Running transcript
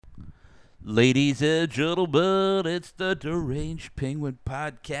Ladies and gentlemen, it's the Deranged Penguin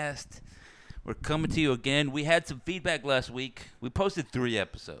Podcast. We're coming to you again. We had some feedback last week. We posted 3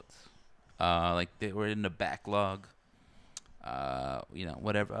 episodes. Like they were in the backlog.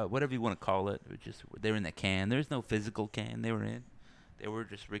 Whatever you want to call it. They were in the can. There's no physical can they were in. They were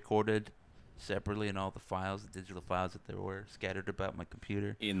just recorded separately in all the files, the digital files that there were scattered about my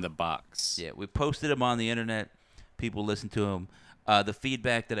computer. In the box. Yeah, we posted them on the internet. People listened to them. The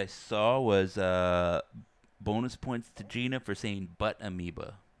feedback that I saw was bonus points to Gina for saying butt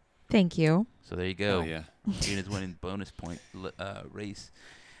amoeba. Thank you. So there you go. Oh, yeah. Gina's winning bonus point race.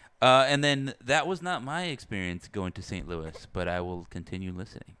 And then that was not my experience going to St. Louis, but I will continue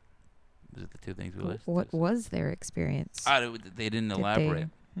listening. Those are the 2 things we listed. What was their experience? They didn't elaborate.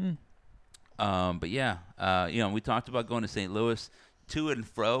 But yeah, we talked about going to St. Louis to and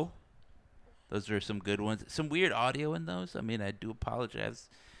fro. Those are some good ones. Some weird audio in those. I mean, I do apologize.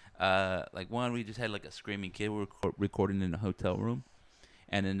 Like one, we just had like a screaming kid. We were recording in a hotel room.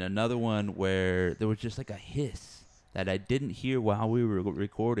 And then another one where there was just like a hiss that I didn't hear while we were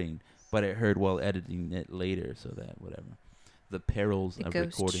recording, but I heard while editing it later. So that whatever. The perils The of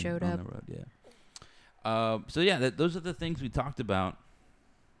ghost recording showed on up. the road. Yeah. So yeah, those are the things we talked about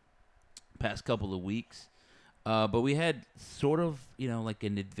past couple of weeks. But we had sort of, like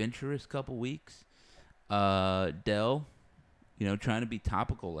an adventurous couple weeks. Dell, trying to be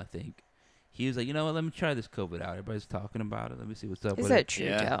topical, I think. He was like, you know what, let me try this COVID out. Everybody's talking about it. Let me see what's up Is with that it. true,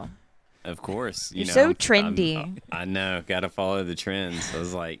 Yeah. Del? Of course. You're so trendy. I know. Got to follow the trends. I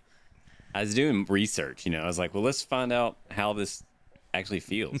was doing research, I was like, well, let's find out how this actually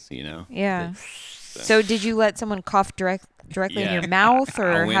feels, Yeah. So did you let someone cough directly in your mouth, I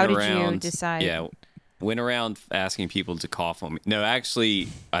or went how did you around- decide? Yeah. Went around asking people to cough on me. No, actually,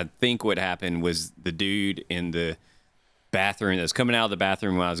 I think what happened was the dude in the bathroom that was coming out of the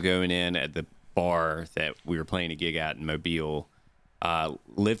bathroom when I was going in at the bar that we were playing a gig at in Mobile,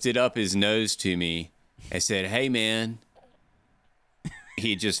 lifted up his nose to me and said, "Hey, man."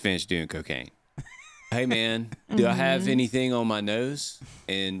 He had just finished doing cocaine. "Hey, man, do I have anything on my nose?"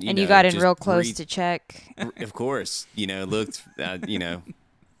 And you got in just real close breathed- to check. Of course, looked,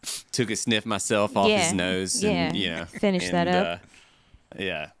 took a sniff myself off his nose. And, Finish that up.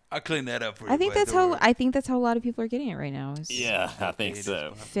 Yeah. I'll clean that up for you. I think that's how a lot of people are getting it right now. Is Yeah, I think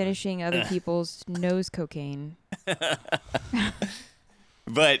so. finishing other people's nose cocaine.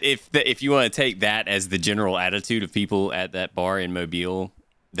 But if you want to take that as the general attitude of people at that bar in Mobile,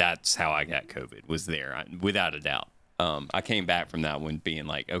 that's how I got COVID, was there, without a doubt. I came back from that one being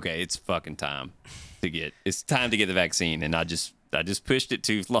like, okay, it's fucking time it's time to get the vaccine, and I just pushed it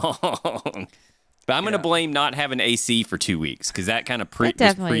too long. But I'm going to blame not having AC for 2 weeks, because that kind of was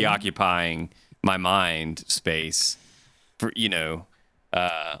preoccupying my mind space for, on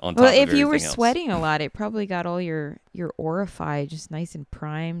top of Well, if you were everything else. sweating a lot, it probably got all your orifice just nice and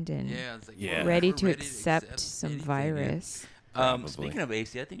primed and it's like, Yeah. ready we're to accept some anything, virus. Probably. Speaking of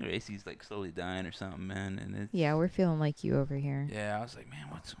AC, I think our AC is like slowly dying or something, man. And it's, Yeah, we're feeling like you over here. yeah, I was like, man,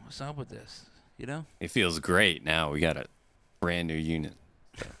 what's up with this? It feels great now. We got a brand new unit.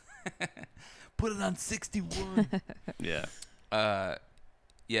 Put it on 61. Yeah.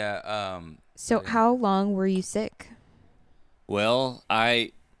 So how long were you sick? Well,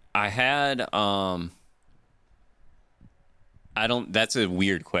 I had I don't. That's a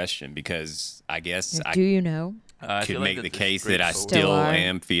weird question, because I guess Do you know? I could feel like make the that's case that I straightforward. still are.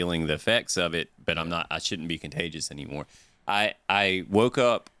 am feeling the effects of it, but I'm not. I shouldn't be contagious anymore. I woke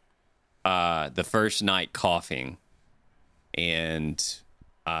up the first night coughing, and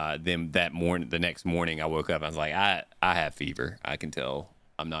then the next morning I woke up. I was like, I have fever. I can tell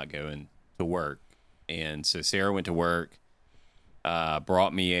I'm not going to work, and so Sarah went to work.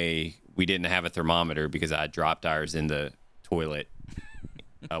 Brought me we didn't have a thermometer because I dropped ours in the toilet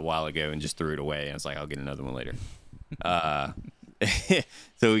a while ago and just threw it away. And I was like, I'll get another one later.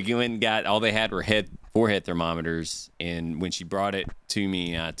 So we went and got, all they had were forehead thermometers. And when she brought it to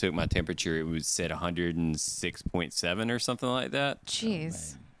me, I took my temperature. It was set 106.7 or something like that.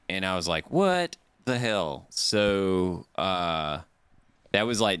 Jeez. And I was like, what the hell? So that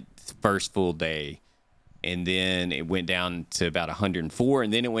was like the first full day. And then it went down to about 104,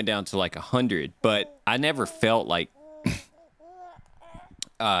 and then it went down to like 100. But I never felt like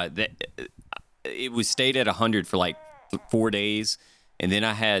that. It was stayed at 100 for like 4 days, and then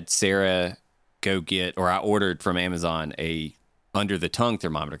I had Sarah go get, or I ordered from Amazon a under the tongue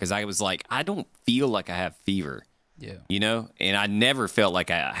thermometer, because I was like, I don't feel like I have fever. Yeah. And I never felt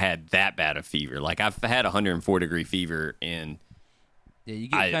like I had that bad of fever. Like, I've had 104-degree fever, and Yeah, you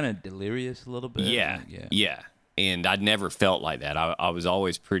get kind of delirious a little bit. yeah. and I'd never felt like that. I was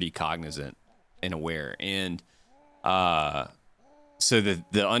always pretty cognizant and aware. And so the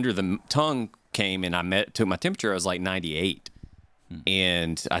under the tongue came, and took my temperature. I was like 98,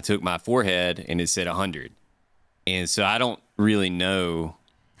 and I took my forehead, and it said 100. And so I don't really know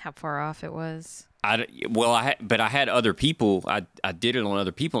how far off it was. But I had other people. I did it on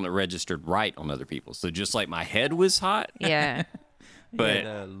other people, and it registered right on other people. So just like my head was hot. Yeah.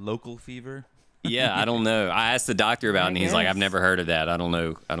 But local fever. Yeah, I don't know. I asked the doctor about it, and he's like, "I've never heard of that. I don't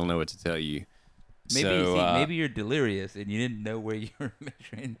know what to tell you." Maybe you're delirious and you didn't know where you were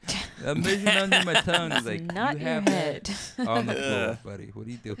measuring. I'm measuring under my tongue. It's like, not you your have head on the floor, buddy. What are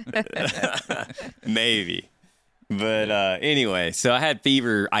you doing? Maybe. But anyway, so I had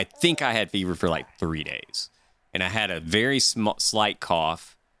fever. I think I had fever for like 3 days, and I had a very slight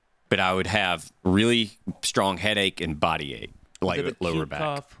cough, but I would have really strong headache and body ache, like lower back.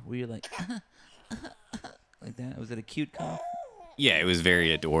 Cough where you're like, like that. Was it a cute cough? Yeah, it was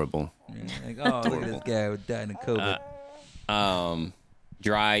very adorable. Yeah, like, oh, look at this guy who died of COVID.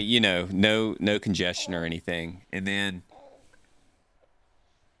 Dry, no congestion or anything, and then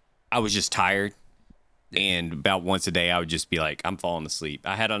I was just tired. And about once a day, I would just be like, I'm falling asleep.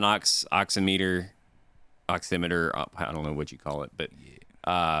 I had an oximeter, I don't know what you call it, but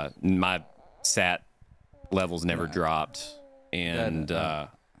my SAT levels never dropped. And I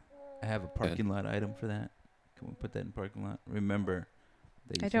have a parking lot item for that. Can we put that in parking lot? Remember.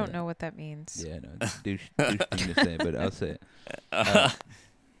 I don't know what that means. Yeah, no, it's a douche thing to say, but I'll say it.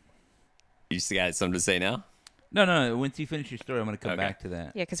 You just got something to say now? No. Once you finish your story, I'm going to come back to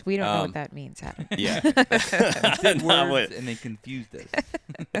that. Yeah, because we don't know what that means, Adam. Yeah. You said words and they confused us.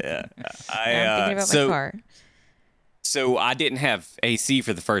 Yeah. I'm thinking about my car. So I didn't have AC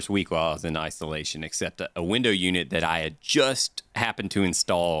for the first week while I was in isolation, except a window unit that I had just happened to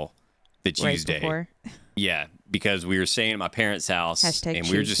install the Tuesday. Right before. Yeah, because we were staying at my parents' house, and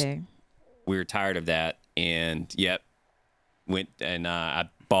we were tired of that, and went and I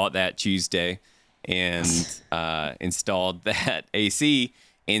bought that Tuesday. And installed that AC,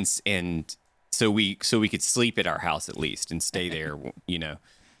 and so we could sleep at our house at least and stay there,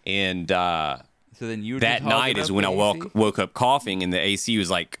 And so then you were that night is when I woke up coughing, and the AC was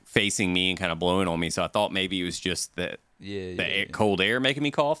like facing me and kind of blowing on me. So I thought maybe it was just the cold air making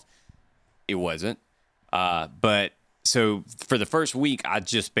me cough. It wasn't. But so for the first week, I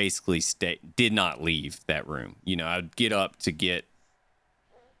just basically did not leave that room. I'd get up to get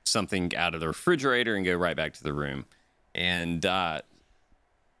something out of the refrigerator and go right back to the room. And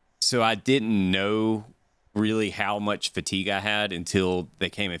so I didn't know really how much fatigue I had until they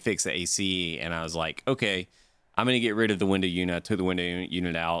came and fixed the AC. And I was like, okay, I'm going to get rid of the window unit. I took the window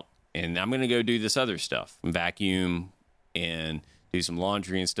unit out, and I'm going to go do this other stuff, vacuum and do some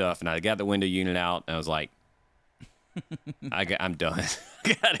laundry and stuff. And I got the window unit out, and I was like, I'm done.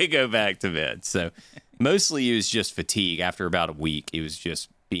 Got to go back to bed. So mostly it was just fatigue. After about a week, it was just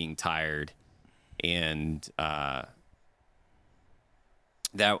being tired, and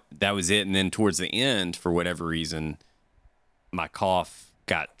that was it. And then towards the end, for whatever reason, my cough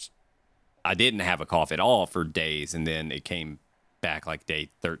I didn't have a cough at all for days, and then it came back like day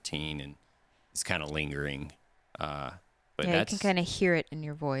 13, and it's kind of lingering. But you can kind of hear it in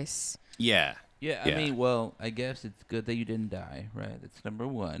your voice. Yeah. I mean, well, I guess it's good that you didn't die, right? That's number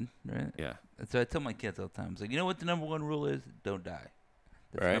one, right? Yeah. So I tell my kids all the time, it's like, you know what the number one rule is? Don't die.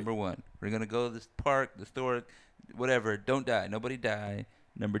 That's right. Number one. We're going to go to this park, the store, whatever. Don't die. Nobody die.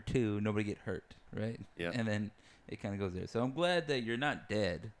 Number two, nobody get hurt, right? Yeah. And then it kind of goes there. So I'm glad that you're not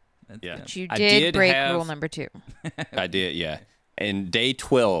dead. Yeah. But you did break rule number 2. I did, yeah. And day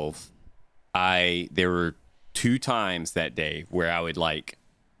 12, there were 2 times that day where I would like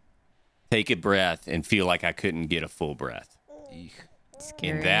take a breath and feel like I couldn't get a full breath.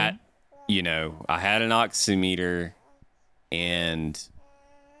 Scary. And that, I had an oximeter, and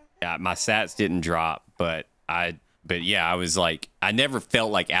my sats didn't drop, but I was like, I never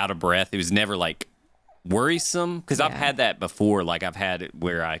felt like out of breath. It was never like worrisome, because I've had that before. Like I've had it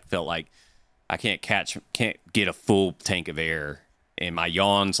where I felt like I can't get a full tank of air, and my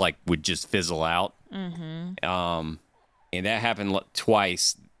yawns like would just fizzle out. Mm-hmm. And that happened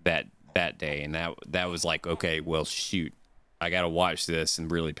twice that day, and that was like, okay, well, shoot, I got to watch this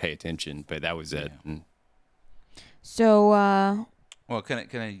and really pay attention. But that was it. Yeah. So, well, can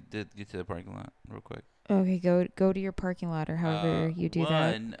I get to the parking lot real quick? Okay, go to your parking lot, or however you do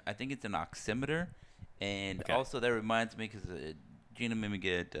that. I think it's an oximeter, and also that reminds me, because Gina made me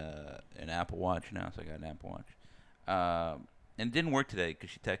get an Apple Watch now, so I got an Apple Watch. And it didn't work today because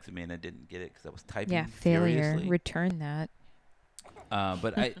she texted me and I didn't get it because I was typing failure. furiously. Return that.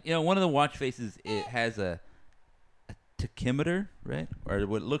 But one of the watch faces, it has a tachymeter, right? Or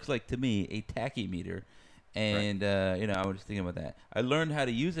what looks like to me a tachymeter. And, I was thinking about that. I learned how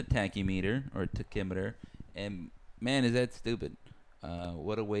to use a tachymeter or tachymeter, and, man, is that stupid.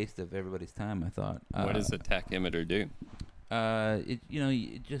 What a waste of everybody's time, I thought. What does a tachymeter do?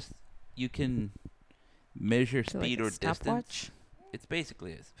 You can measure So speed like a or distance. stopwatch? It's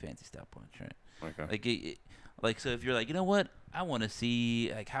basically a fancy stopwatch, right? Okay. So if you're like, you know what, I want to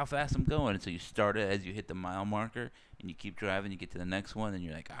see like how fast I'm going, and so you start it as you hit the mile marker, and you keep driving, you get to the next one, and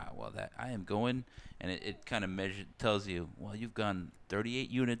you're like, that I am going, and it kind of tells you, well, you've gone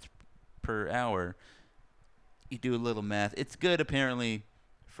 38 units per hour. You do a little math. It's good apparently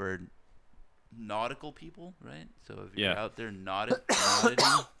for nautical people, right? So if you're out there nodding,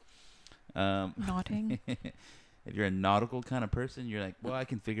 Nodding. if you're a nautical kind of person, you're like, well, I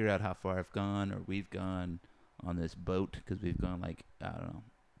can figure out how far I've gone or we've gone on this boat because we've gone like, I don't know,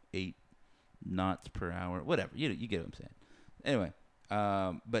 8 knots per hour, whatever. You get what I'm saying. Anyway,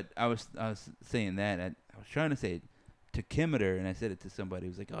 but I was saying that I was trying to say tachymeter, and I said it to somebody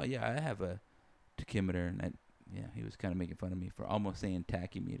who was like, oh yeah, I have a tachymeter, and he was kind of making fun of me for almost saying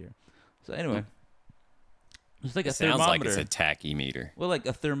tachymeter. So anyway. It's like a sounds thermometer. like it's a tachymeter. Well, like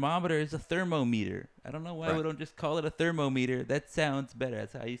a thermometer is a thermometer. I don't know why we don't just call it a thermometer. That sounds better.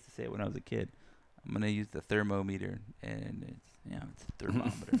 That's how I used to say it when I was a kid. I'm gonna use the thermometer, and it's a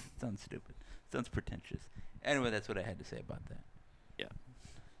thermometer. It sounds stupid. It sounds pretentious. Anyway, that's what I had to say about that. Yeah.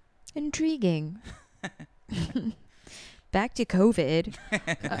 Intriguing. Back to COVID.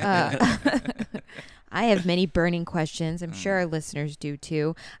 I have many burning questions. I'm sure our listeners do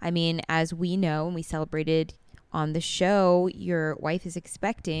too. I mean, as we know, and we celebrated on the show, your wife is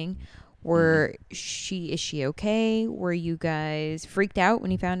expecting. Is she okay? Were you guys freaked out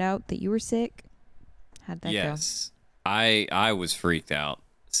when you found out that you were sick? How'd that go? Yes, I was freaked out.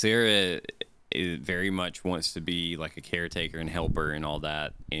 Sarah very much wants to be like a caretaker and helper and all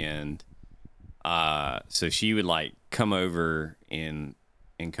that, and so she would like come over and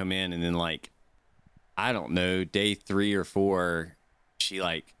come in, and then like, I don't know, day 3 or 4, she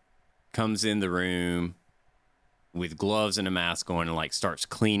like comes in the room with gloves and a mask on and like starts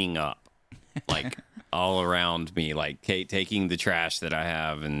cleaning up like all around me, like taking the trash that I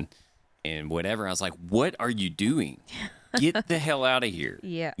have and whatever. I was like, what are you doing? Get the hell out of here.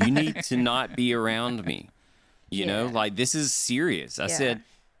 Yeah. You need to not be around me. You know, like this is serious. I said,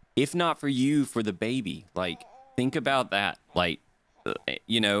 if not for you, for the baby, like think about that. Like,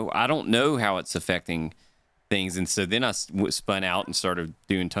 I don't know how it's affecting things. And so then I spun out and started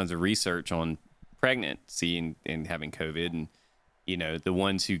doing tons of research on pregnancy and having COVID, and, the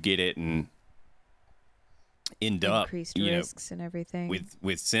ones who get it and end up, increased risks and everything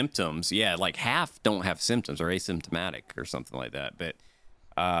with symptoms. Yeah. Like half don't have symptoms or asymptomatic or something like that. But,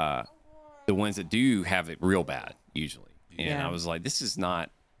 the ones that do have it real bad usually. And I was like, this is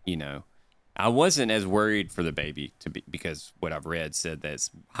not, I wasn't as worried for the baby because what I've read said that it's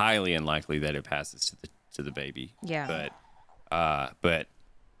highly unlikely that it passes to the baby. Yeah. But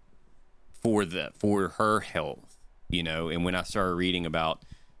for her health, and when I started reading about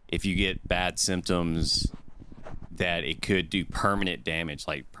if you get bad symptoms, that it could do permanent damage,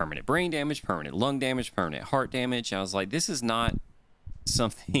 like permanent brain damage, permanent lung damage, permanent heart damage. I was like, this is not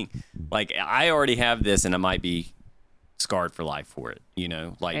something like I already have this and I might be scarred for life for it,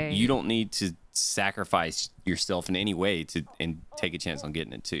 like you don't need to sacrifice yourself in any way and take a chance on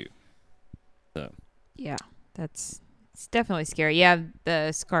getting it too. So yeah, it's definitely scary. Yeah,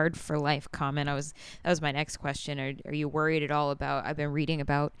 the scarred for life comment, that was my next question. Are you worried at all about, I've been reading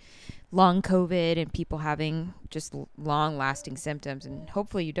about long COVID and people having just long lasting symptoms, and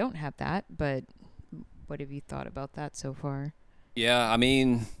hopefully you don't have that, but what have you thought about that so far? Yeah, I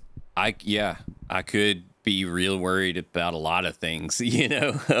mean, I could be real worried about a lot of things,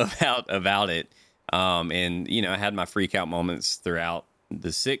 about it. And, I had my freak out moments throughout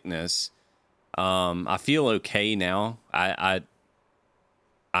the sickness. I feel okay now.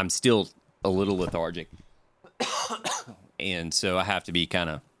 I'm still a little lethargic. And so I have to be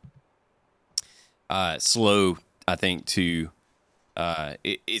kind of slow, I think, to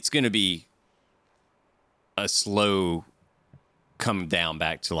it's going to be a slow come down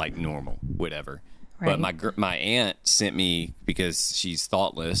back to like normal, whatever. Right. But my aunt sent me, because she's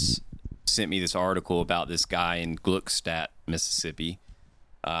thoughtless, sent me this article about this guy in Gluckstadt, Mississippi,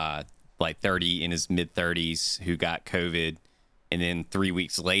 like 30 in his mid 30s, who got COVID, and then 3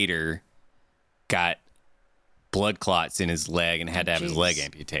 weeks later got blood clots in his leg and had to have his leg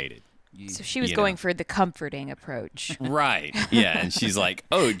amputated. So she was you going know. for the comforting approach. Right. Yeah. And she's like,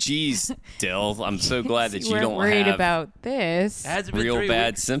 oh, geez, Dill, I'm so glad that You you weren't don't worried have about this. It hasn't been real 3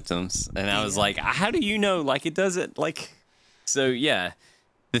 bad weeks. symptoms. And I was like, how do you know? Like, it doesn't, like, so yeah.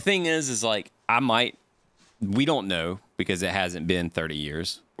 The thing is like, we don't know because it hasn't been 30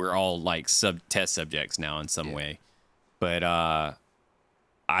 years. We're all like test subjects now in some way. But I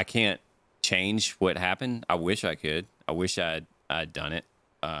can't change what happened. I wish I could. I wish I'd done it,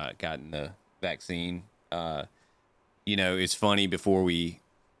 gotten the vaccine. You know, it's funny, before we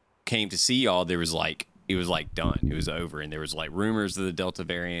came to see y'all, it was like done. It was over. And there was like rumors of the Delta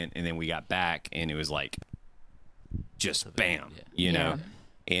variant. And then we got back and it was like, just bam, you know?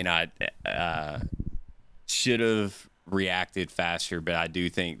 And I should have reacted faster, but I do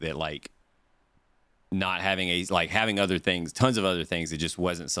think that like not having having other things, tons of other things, it just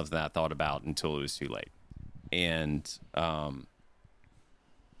wasn't something I thought about until it was too late. And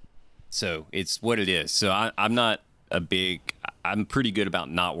so it's what it is. So I'm pretty good about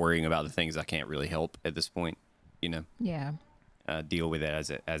not worrying about the things I can't really help at this point, you know. Yeah. Deal with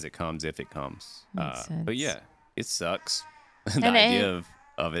it as it comes, if it comes. Makes sense. But yeah, it sucks. The And idea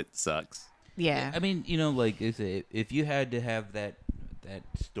of it sucks. Yeah. I mean, you know, like if you had to have that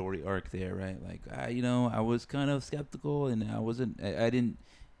story arc there, right? Like, I was kind of skeptical, and I didn't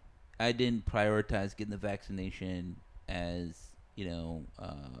prioritize getting the vaccination as,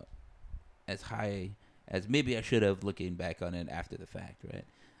 as high as maybe I should have, looking back on it after the fact, right?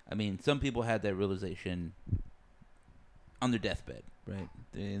 I mean, some people had that realization on their deathbed, right?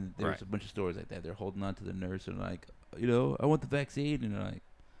 And there's Right. a bunch of stories like that. They're holding on to the nurse and like, I want the vaccine, and they're like,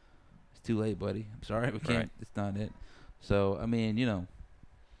 it's too late, buddy. I'm sorry, we can't. Right. It's not it. So I mean, you're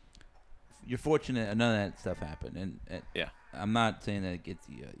fortunate none of that stuff happened, and Yeah. I'm not saying that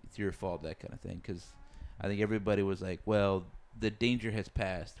it's your fault, that kind of thing, because I think everybody was like, well, the danger has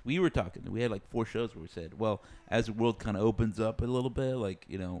passed. We were talking. We had like 4 shows where we said, well, as the world kind of opens up a little bit, like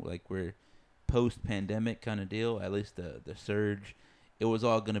like we're post-pandemic kind of deal. At least the surge, it was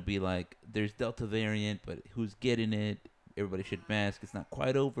all gonna be like, there's Delta variant, but who's getting it? Everybody should mask. It's not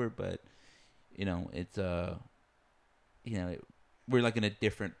quite over, but it's we're like in a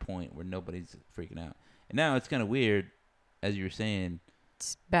different point where nobody's freaking out. And now it's kind of weird, as you were saying.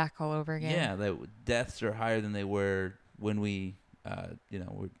 It's back all over again. Yeah, that deaths are higher than they were when we,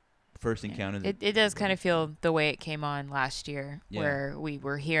 were first encountered. It does kind of feel the way it came on last year, Yeah. where we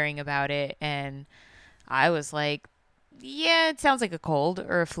were hearing about it, and I was like, yeah, it sounds like a cold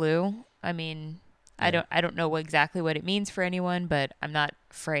or a flu. I mean, Yeah. I don't know exactly what it means for anyone, but I'm not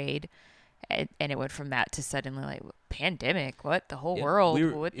afraid. And it went from that to suddenly like, pandemic. What? The whole Yeah, world?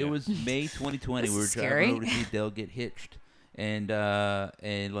 It was May 2020. This We were is driving scary. over to see Dell get hitched, and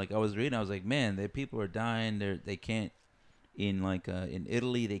like I was reading, I was like, man, the people are dying. They can't in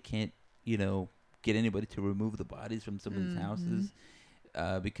Italy. They can't get anybody to remove the bodies from some of these houses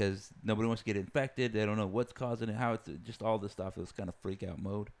because nobody wants to get infected. They don't know what's causing it. How it's just all this stuff. It was kind of freak out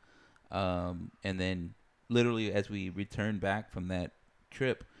mode. And then literally as we returned back from that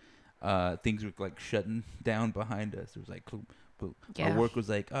trip, things were like shutting down behind us. It was like, our work was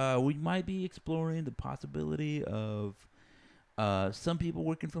like, we might be exploring the possibility of some people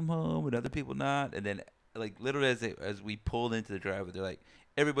working from home and other people not. And then like literally as we pulled into the driveway, they're like,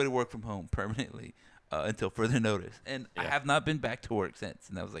 everybody work from home permanently until further notice. And I have not been back to work since.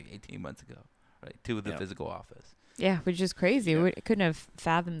 And that was like 18 months ago, right? To the physical office. Yeah, which is crazy. Yeah. We couldn't have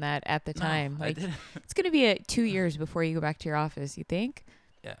fathomed that at the time. I Like, didn't. it's going to be 2 years before you go back to your office, you think?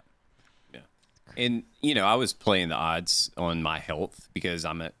 And I was playing the odds on my health because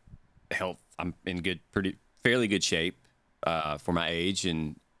I'm in fairly good shape for my age,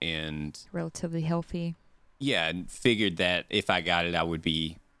 and Relatively healthy. yeah, and figured that if I got it, I would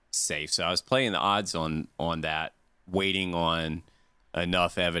be safe. So I was playing the odds on that, waiting on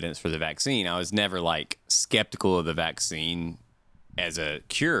enough evidence for the vaccine. I was never like skeptical of the vaccine as a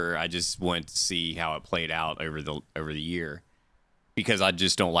cure. I just wanted to see how it played out over the year, because I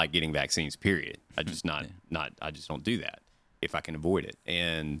just don't like getting vaccines, period. I just I just don't do that if I can avoid it.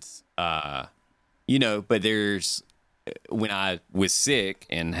 And but there's, when I was sick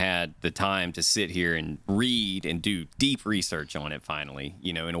and had the time to sit here and read and do deep research on it finally,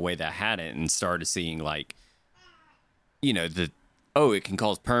 in a way that I hadn't, and started seeing like, it can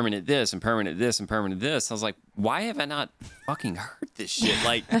cause permanent this and permanent this and permanent this. I was like, why have I not fucking heard this shit?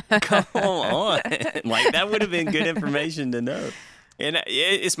 Like, come on. Like, that would have been good information to know. And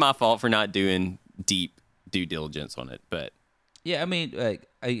it's my fault for not doing deep due diligence on it. But Yeah, I mean, like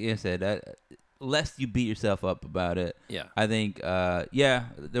I said, lest you beat yourself up about it. yeah, I think,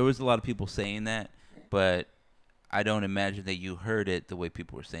 there was a lot of people saying that, but I don't imagine that you heard it the way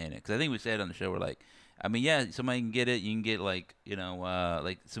people were saying it. Because I think we said on the show, we're like, I mean, yeah, somebody can get it. You can get like,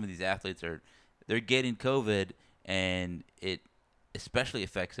 like some of these athletes they're getting COVID, and it especially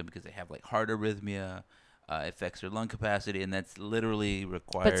affects them because they have like heart arrhythmia, affects their lung capacity, and that's literally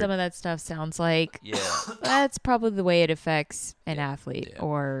required. But some of that stuff sounds like Yeah. that's probably the way it affects an athlete Yeah.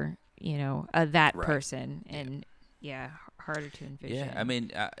 or that Right. person, and harder to envision. Yeah, I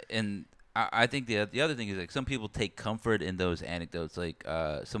mean, and I think the other thing is like some people take comfort in those anecdotes. Like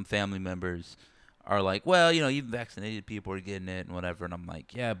some family members are like, well, even vaccinated people are getting it and whatever, and I'm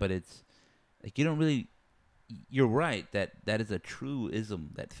like, yeah, but it's like you don't really. You're right that is a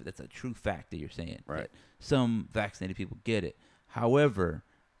truism. That's a true fact that you're saying. Right. That some vaccinated people get it. However,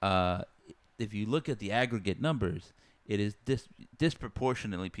 if you look at the aggregate numbers, it is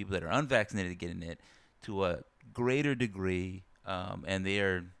disproportionately people that are unvaccinated getting it to a greater degree, and they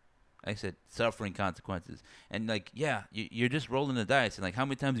are, like I said, suffering consequences. And like, yeah, you're just rolling the dice. And like, how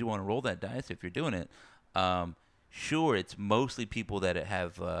many times do you want to roll that dice if you're doing it? Sure, it's mostly people that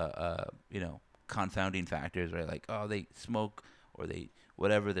have, confounding factors, right? Like, oh, they smoke or they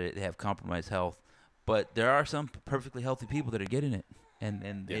have compromised health. But there are some perfectly healthy people that are getting it,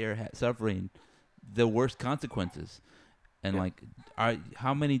 and they are suffering the worst consequences. And like,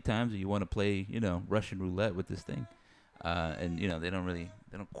 how many times do you want to play, Russian roulette with this thing? And they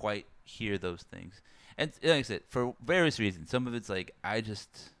don't quite hear those things. And like I said, for various reasons, some of it's like I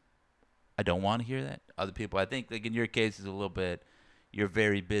don't want to hear that. Other people, I think, like in your case, is a little bit. You're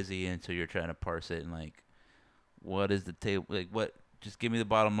very busy, and so you're trying to parse it and like, what is the table? Like, what? Just give me the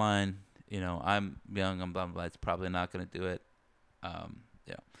bottom line. I'm young. I'm blah blah. It's probably not going to do it.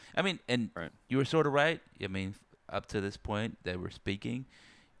 Yeah. I mean, and Right. you were sort of right. I mean, up to this point that we're speaking,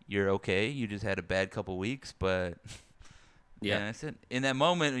 you're okay. You just had a bad couple weeks, but Yeah. I said in that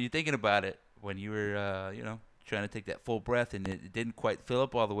moment when you're thinking about it, when you were, trying to take that full breath and it didn't quite fill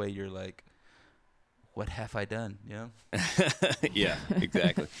up all the way, you're like, what have I done? Yeah,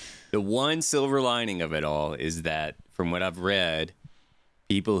 exactly. The one silver lining of it all is that, from what I've read,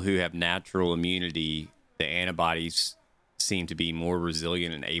 people who have natural immunity, the antibodies seem to be more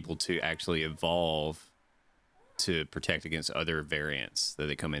resilient and able to actually evolve to protect against other variants that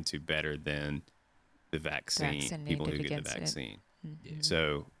they come into better than the vaccine. People who get the vaccine. Mm-hmm.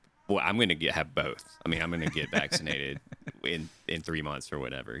 So, well, I'm going to have both. I mean, I'm going to get vaccinated in 3 months or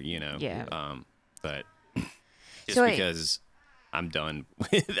whatever, Yeah. But just So because I'm done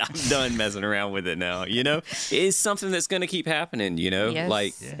messing around with it now, it's something that's going to keep happening, Yes,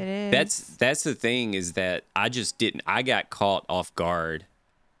 like it is. that's the thing, is that I got caught off guard.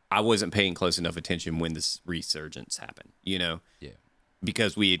 I wasn't paying close enough attention when this resurgence happened, Yeah.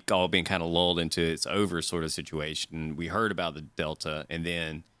 because we had all been kind of lulled into it's over sort of situation. We heard about the Delta, and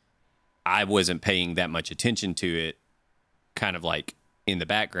then I wasn't paying that much attention to it, kind of like in the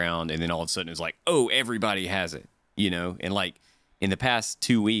background, and then all of a sudden it's like, oh, everybody has it, and like in the past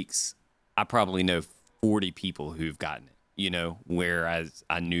 2 weeks, I probably know 40 people who've gotten it, whereas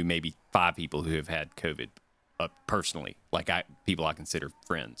I knew maybe 5 people who have had COVID personally, like people I consider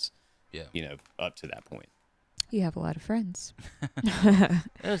friends, Yeah. up to that point. You have a lot of friends. It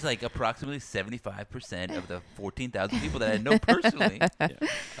was like approximately 75% of the 14,000 people that I know personally.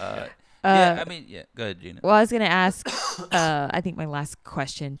 I mean, go ahead, Gina. Well, I was going to ask, I think my last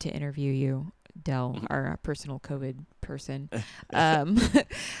question to interview you, Del, our personal COVID person.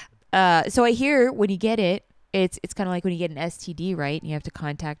 So I hear when you get it, it's kind of like when you get an STD, right? And you have to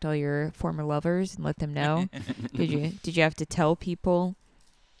contact all your former lovers and let them know. Did you have to tell people?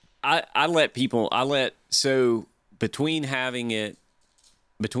 So between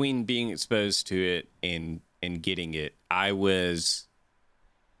being exposed to it and getting it, I was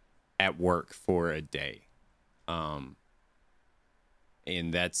at work for a day. And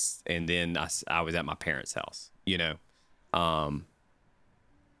then I was at my parents' house,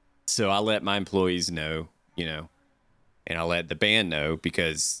 so I let my employees know, and I let the band know,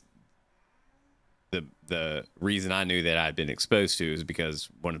 because the reason I knew that I'd been exposed to is because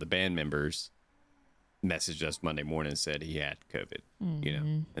one of the band members messaged us Monday morning and said he had COVID,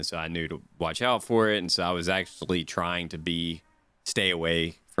 and so I knew to watch out for it. And so I was actually trying to stay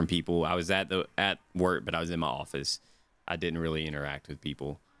away from people. I was at work, but I was in my office. I didn't really interact with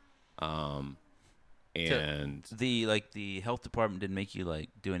people. And So the health department didn't make you like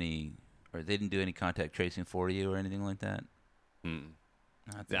do any, or they didn't do any contact tracing for you or anything like that?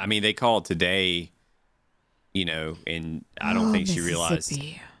 I mean, they called today, and I don't think she realized.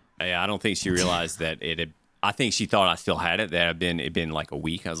 I don't think she realized that it had. I think she thought I still had it. That it'd been like a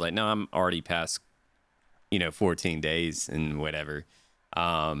week. I was like, no, I'm already past, 14 days and whatever.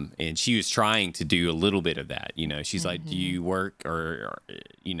 And she was trying to do a little bit of that. She's like, do you work or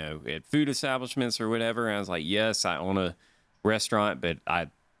at food establishments or whatever? And I was like, yes, I own a restaurant, but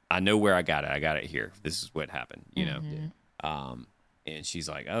I know where I got it. I got it here. This is what happened, and she's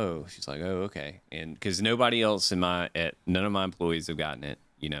like, oh, okay. And because nobody else none of my employees have gotten it,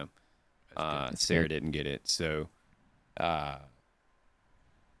 Sarah didn't get it. So,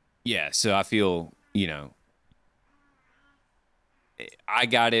 yeah, so I feel, I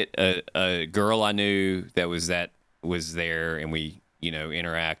got it. A girl I knew that was there, and we,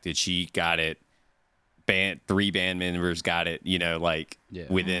 interacted. She got it. 3 band members got it.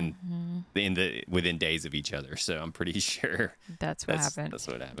 Within days of each other. So I'm pretty sure that's what happened. That's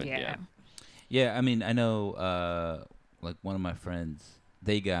what happened. Yeah. Yeah. I mean, I know, like one of my friends,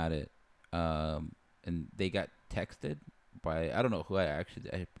 they got it, and they got texted by, I don't know who I should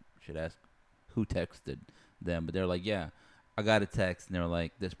ask who texted them, but they're like, yeah, I got a text, and they were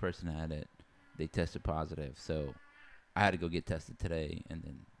like, this person had it. They tested positive, so I had to go get tested today, and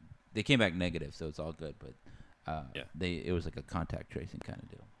then they came back negative, so it's all good. But it was like a contact tracing kind of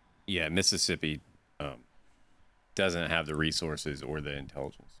deal. Yeah, Mississippi doesn't have the resources or the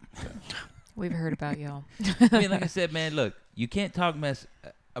intelligence. So. We've heard about y'all. I mean, like I said, man, look, you can't talk mess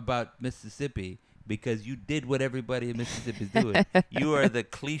about Mississippi because you did what everybody in Mississippi is doing. You are the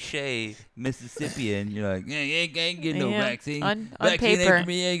cliche Mississippian. You're like, yeah, you ain't getting no vaccine. On vaccine paper. ain't for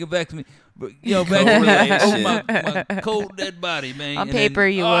me. You ain't get back to me. But, my cold dead body, man. On And paper,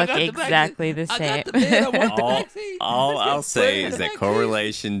 then, you I look got the exactly the vaccine. same. I got the bed. I want the vaccine. All I'll say is that vaccine.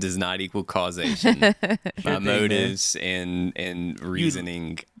 correlation does not equal causation. My thing, motives and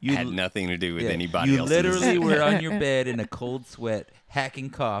reasoning had nothing to do with anybody else. You literally were on your bed in a cold sweat, hacking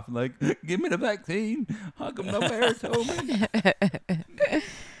cough, like, give me the vaccine. How come no parents told me?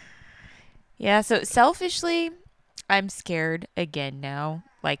 Yeah, so selfishly, I'm scared again now.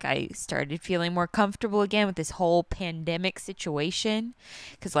 Like, I started feeling more comfortable again with this whole pandemic situation.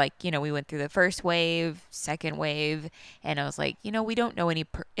 Because, we went through the first wave, second wave, and I was like, we don't know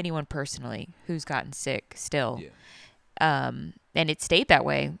anyone personally who's gotten sick still. Yeah. And it stayed that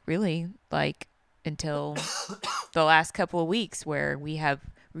way, really, until the last couple of weeks where we have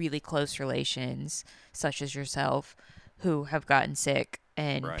really close relations, such as yourself, who have gotten sick,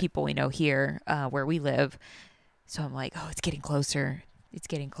 and people we know here where we live. So I'm like, oh, it's getting closer. It's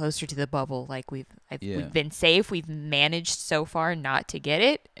getting closer to the bubble. We've been safe. We've managed so far not to get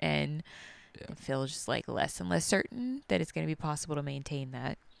it, and it feels just less and less certain that it's going to be possible to maintain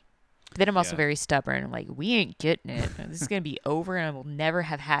that. But then I'm also very stubborn. I'm like, we ain't getting it. This is going to be over, and I will never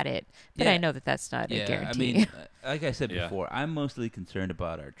have had it. But I know that that's not a guarantee. I mean, like I said before, I'm mostly concerned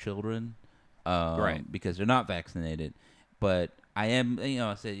about our children, because they're not vaccinated. But I am,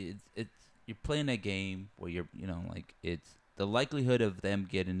 I say it's you're playing a game where you're, it's the likelihood of them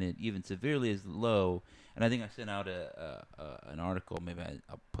getting it even severely is low. And I think I sent out an article, maybe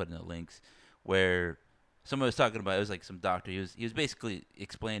I'll put in the links, where someone was talking about, it was like some doctor, he was basically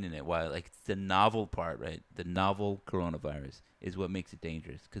explaining it, why it's the novel part, right? The novel coronavirus is what makes it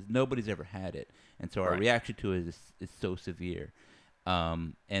dangerous, because nobody's ever had it, and so our reaction to it is so severe.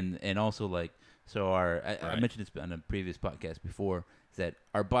 And also so I mentioned this on a previous podcast before, is that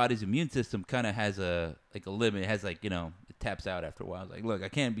our body's immune system kind of has a limit. It has it taps out after a while. It's like, look, I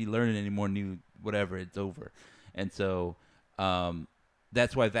can't be learning any more new whatever, it's over. And so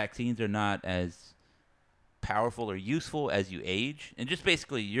that's why vaccines are not as powerful or useful as you age. And just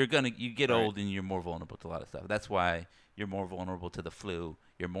basically you get old and you're more vulnerable to a lot of stuff. That's why you're more vulnerable to the flu.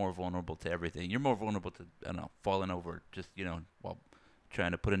 You're more vulnerable to everything. You're more vulnerable to, falling over just, while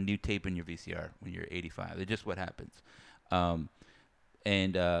trying to put a new tape in your VCR when you're 85. It's just what happens. But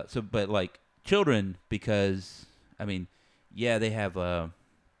children, because, they have a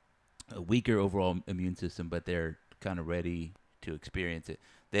weaker overall immune system, but they're kind of ready to experience it.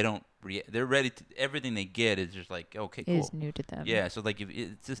 They don't. They're ready to. Everything they get is just okay, cool. It is new to them. Yeah, so if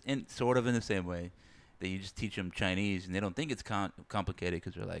it's just sort of in the same way that you just teach them Chinese and they don't think it's complicated,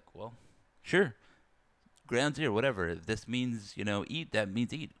 because they're like, well, sure, ground zero, whatever. If this means eat, that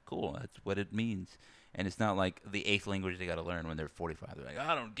means eat. Cool, that's what it means. And it's not like the 8th language they got to learn when they're 45. They're like,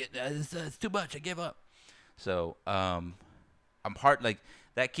 I don't get that. It's too much. I give up. So I'm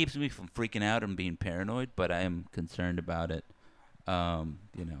that keeps me from freaking out and being paranoid, but I am concerned about it.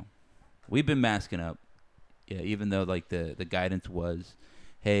 We've been masking up, even though the guidance was,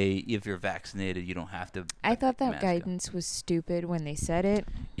 hey, if you're vaccinated, you don't have to. I thought that guidance was stupid when they said it.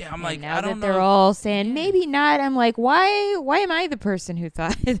 Yeah, I'm now I don't that know. They're all saying maybe not. I'm like, why am I the person who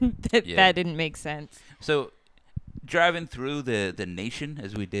thought that didn't make sense? So, driving through the nation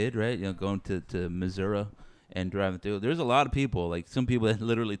as we did, right? Going to Missouri and driving through. There's a lot of people, like some people that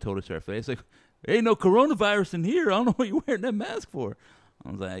literally told us to our face, like, "There ain't no coronavirus in here. I don't know what you're wearing that mask for." I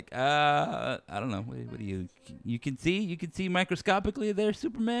was like, I don't know. What do you can see microscopically there,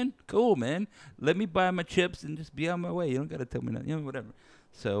 Superman? Cool, man. Let me buy my chips and just be on my way. You don't got to tell me nothing, whatever.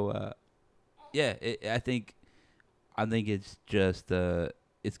 So, yeah, I think it's just,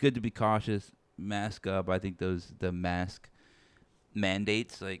 it's good to be cautious, mask up. I think the mask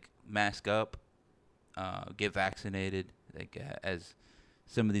mandates, like mask up, get vaccinated, like as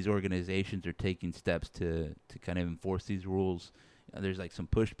some of these organizations are taking steps to kind of enforce these rules. There's like some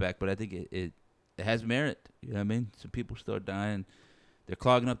pushback, but I think it has merit. You know what I mean? Some people still dying. They're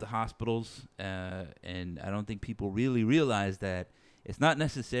clogging up the hospitals, and I don't think people really realize that it's not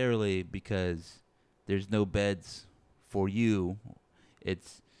necessarily because there's no beds for you.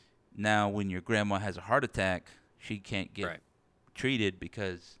 It's now when your grandma has a heart attack, she can't get treated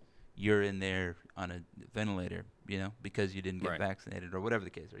because you're in there on a ventilator, because you didn't get vaccinated or whatever the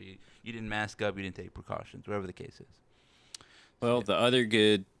case, or you didn't mask up, you didn't take precautions, whatever the case is. Well, the other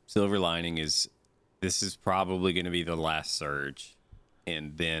good silver lining is this is probably going to be the last surge,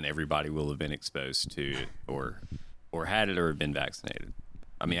 and then everybody will have been exposed to it or had it or have been vaccinated.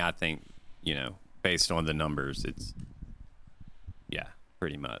 I mean, I think, based on the numbers, it's,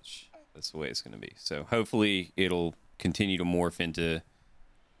 pretty much that's the way it's going to be. So hopefully it'll continue to morph into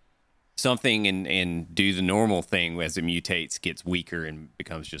something and do the normal thing as it mutates, gets weaker, and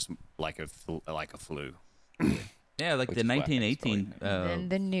becomes just like a flu. Yeah, like the 1918 then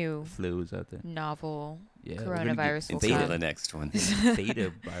the new flu is out there. Novel Yeah, coronavirus will Beta, come. the next one.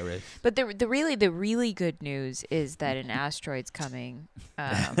 Beta virus. But the really good news is that an asteroid's coming.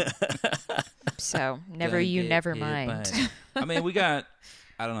 So never mind. I mean, we got,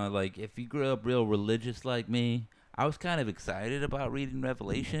 I don't know, like if you grew up real religious like me, I was kind of excited about reading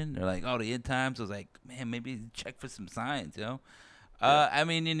Revelation. They're like, the end times. I was like, man, maybe check for some signs, I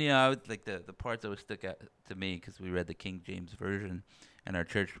mean, I would like the parts that would stick out to me because we read the King James version, and our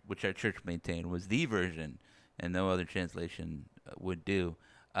church maintained, was the version, and no other translation would do.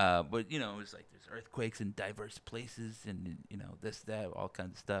 But it was like there's earthquakes in diverse places, and this, that, all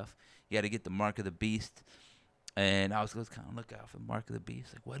kinds of stuff. You got to get the mark of the beast, and I was kind of look out for the mark of the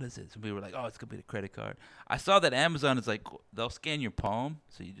beast. Like, what is it? So we were like, it's gonna be the credit card. I saw that Amazon is like they'll scan your palm,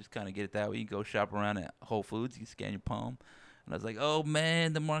 so you just kind of get it that way. You can go shop around at Whole Foods, you scan your palm. And I was like, oh,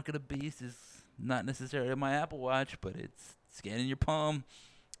 man, the mark of the beast is not necessarily my Apple Watch, but it's scanning your palm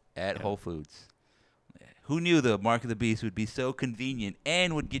at Whole Foods. Who knew the mark of the beast would be so convenient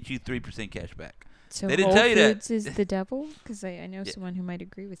and would get you 3% cash back? So they didn't Whole tell you Foods that. is the devil? Because I know someone who might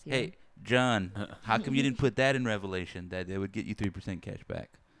agree with you. Hey, John, how come you didn't put that in Revelation, that they would get you 3% cash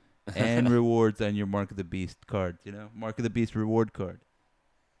back and rewards on your mark of the beast card, mark of the beast reward card?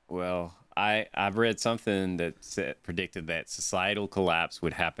 Well, I've read something that predicted that societal collapse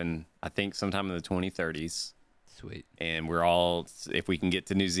would happen, I think, sometime in the 2030s. Sweet. And we're all, if we can get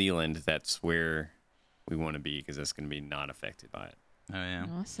to New Zealand, that's where we want to be because that's going to be not affected by it. Oh, yeah.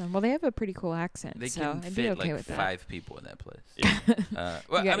 Awesome. Well, they have a pretty cool accent, They so can I'd fit be okay like with that. 5 people in that place. Yeah.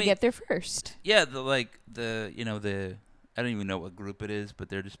 Well, You got to get there first. Yeah, I don't even know what group it is, but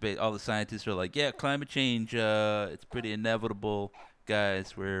they're just all the scientists are like, yeah, climate change, it's pretty inevitable,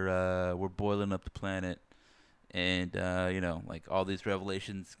 guys. We're boiling up the planet, and like all these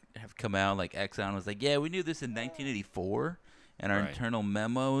revelations have come out. Like Exxon was like, yeah, we knew this in 1984, and our internal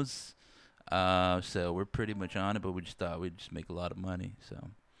memos. So we're pretty much on it, but we just thought we'd just make a lot of money. So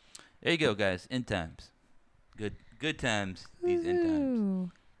there you go, guys. End times, good times. These end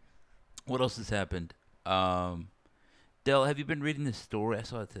times. What else has happened? Del, have you been reading this story? I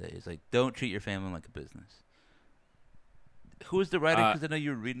saw it today. It's like, don't treat your family like a business. Who is the writer? Because I know you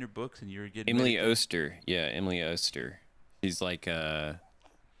were reading her books and you were getting Emily Oster. Yeah, Emily Oster. She's like a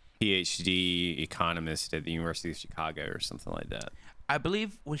PhD economist at the University of Chicago or something like that. I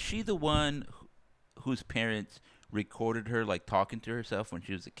believe, was she the one whose parents recorded her like talking to herself when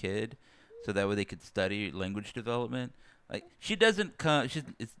she was a kid, so that way they could study language development? Like, she doesn't come.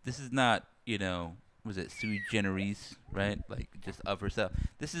 This is not, was it sui generis, right? Like, just of herself.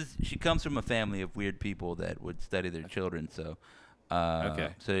 She comes from a family of weird people that would study their children. So, Okay.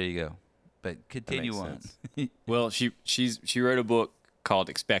 So there you go. But continue on. Well, she wrote a book called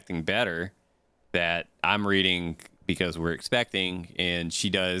Expecting Better that I'm reading because we're expecting, and she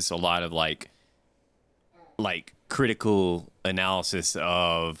does a lot of like critical analysis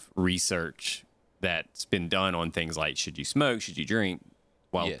of research that's been done on things like should you smoke, should you drink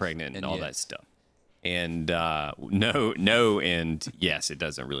while pregnant, and all that stuff. And no, and yes, it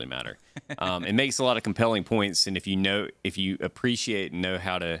doesn't really matter. It makes a lot of compelling points, and if you appreciate and know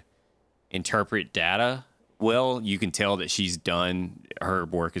how to interpret data well. You can tell that she's done her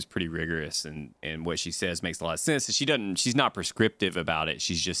work is pretty rigorous, and what she says makes a lot of sense. She's not prescriptive about it.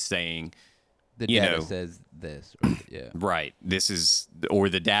 She's just saying, The you data know, says this. Or, yeah. right, this is, or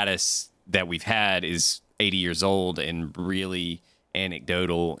the data that we've had is 80 years old and really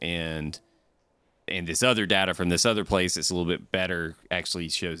anecdotal, and this other data from this other place that's a little bit better actually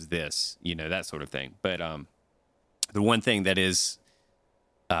shows this, that sort of thing. But the one thing that is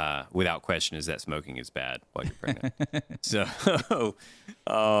without question is that smoking is bad while you're pregnant. So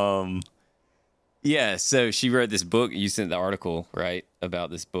yeah, so she wrote this book. You sent the article, right, about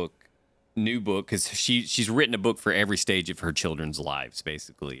this book, new book, because she's written a book for every stage of her children's lives,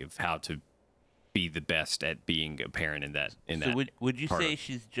 basically, of how to be the best at being a parent in that. So would you say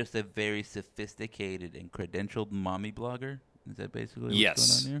she's just a very sophisticated and credentialed mommy blogger? Is that basically what's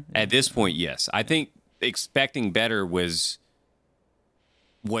yes. going on here? At this point, yes. I think expecting better was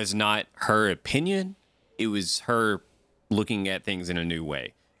not her opinion. It was her looking at things in a new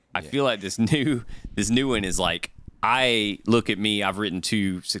way. I feel like this new one is like, I look at me, I've written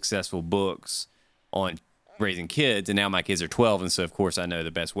 2 successful books on raising kids, and now my kids are 12, and so of course I know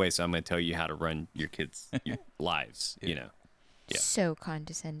the best way, so I'm going to tell you how to run your kids' lives, Yeah. So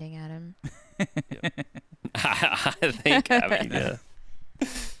condescending, Adam. I think, yeah.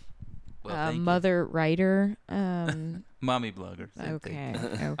 Well, Mother writer. mommy blogger. Same Okay.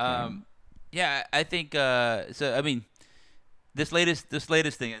 thing. Okay. Yeah, I think so. I mean, this latest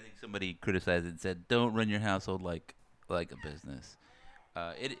thing, I think somebody criticized it and said, "Don't run your household like a business."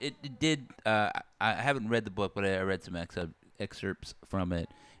 It did. I haven't read the book, but I read some excerpts from it,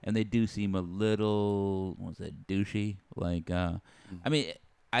 and they do seem a little, what was that, douchey. Like, I mean,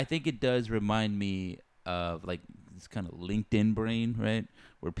 I think it does remind me of like this kind of LinkedIn brain, right,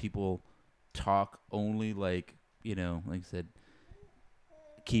 where people talk only like I said,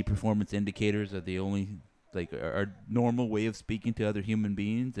 key performance indicators are the only like our normal way of speaking to other human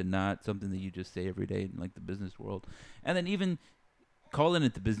beings, and not something that you just say every day in like the business world. And then even calling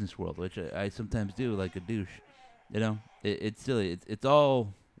it the business world, which I sometimes do, like a douche. It's silly. It's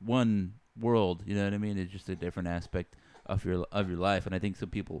all one world. You know what I mean? It's just a different aspect of your life. And I think some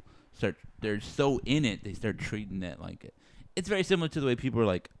people they're so in it, they start treating it like it. It's very similar to the way people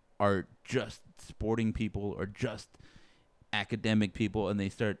are just sporting people or just academic people, and they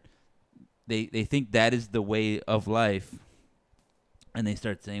think that is the way of life, and they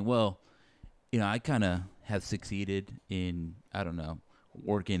start saying, well, I kind of have succeeded in, I don't know,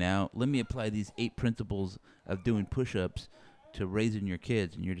 working out. Let me apply these 8 principles of doing push-ups to raising your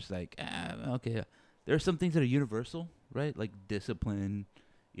kids. And you're just like, okay. There are some things that are universal, right? Like discipline,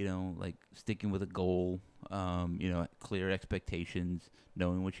 like sticking with a goal, clear expectations,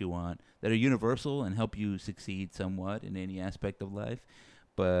 knowing what you want, that are universal and help you succeed somewhat in any aspect of life.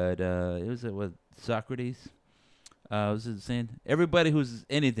 But it was what Socrates was saying. Everybody who's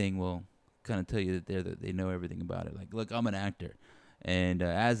anything will kind of tell you that they know everything about it. Like, look, I'm an actor, and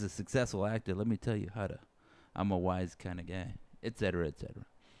as a successful actor, let me tell you I'm a wise kind of guy, et cetera, et cetera.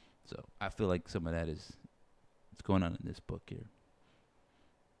 So I feel like some of that is what's going on in this book here.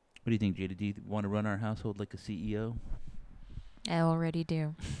 What do you think, Jada? Do you want to run our household like a CEO? I already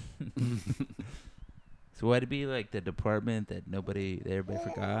do. So why'd it be like the department that everybody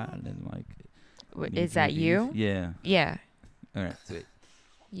forgot, and then like? Is that you? Yeah. Yeah. All right, sweet.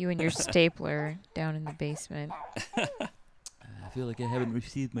 You and your stapler down in the basement. I feel like I haven't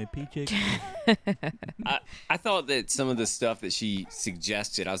received my paycheck. I thought that some of the stuff that she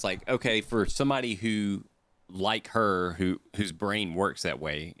suggested, I was like, okay, for somebody who, like her, whose brain works that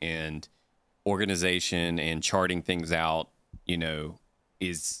way, and organization and charting things out,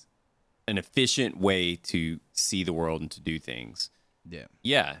 is an efficient way to see the world and to do things.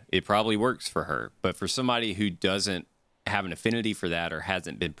 Yeah, it probably works for her. But for somebody who doesn't have an affinity for that or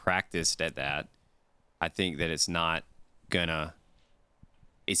hasn't been practiced at that, I think that it's not gonna.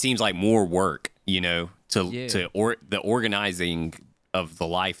 It seems like more work, the organizing of the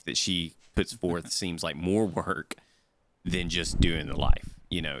life that she puts forth seems like more work than just doing the life.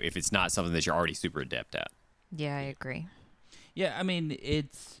 If it's not something that you're already super adept at. Yeah, I agree. Yeah, I mean,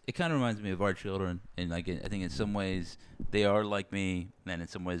 it kind of reminds me of our children, and I think in some ways they are like me, and in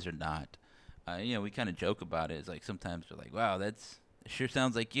some ways they're not. We kind of joke about it. It's like sometimes we're like, "Wow, it sure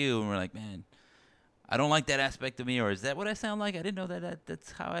sounds like you," and we're like, "Man, I don't like that aspect of me," or "Is that what I sound like? I didn't know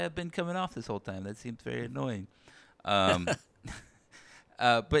that's how I have been coming off this whole time. That seems very annoying." But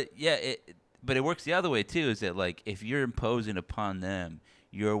yeah, but it works the other way too. Is that like if you're imposing upon them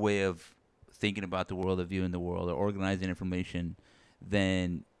your way of thinking about the world, of viewing the world, or organizing information,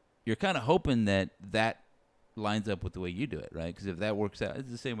 then you're kind of hoping that lines up with the way you do it, right? Because if that works out,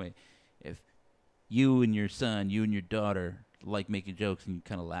 it's the same way. If you and your son, you and your daughter like making jokes, and you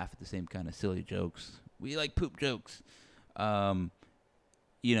kind of laugh at the same kind of silly jokes. We like poop jokes.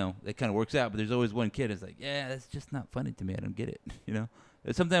 You know, that kind of works out. But there's always one kid that's like, yeah, that's just not funny to me. I don't get it. You know,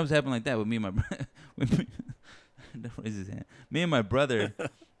 it sometimes happen like that with me and my don't raise his hand. Me and my brother,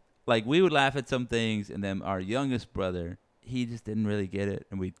 like we would laugh at some things, and then our youngest brother, he just didn't really get it,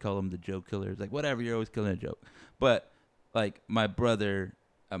 and we'd call him the joke killer. It's like, whatever, you're always killing a joke. But like my brother,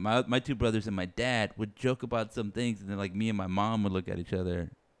 my two brothers and my dad would joke about some things, and then like me and my mom would look at each other,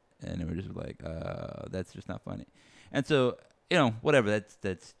 and we're just like, that's just not funny. And so, you know, whatever,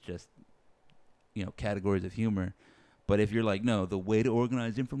 that's just, you know, categories of humor. But if you're like, no, the way to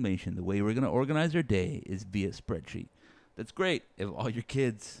organize information, the way we're going to organize our day is via spreadsheet. That's great if all your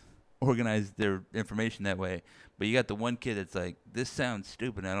kids organize their information that way. But you got the one kid that's like, this sounds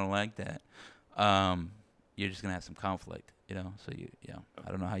stupid, I don't like that. You're just going to have some conflict, you know? So, you know,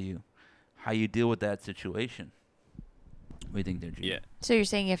 I don't know how you deal with that situation. What do you think there, Gene? Yeah. So you're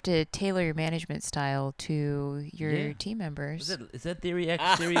saying you have to tailor your management style to your Yeah. team members. Is that theory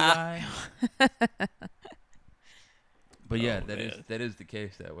X, theory Y? But yeah, that is the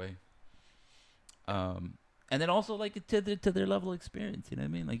case that way. And then also like to their level of experience, you know what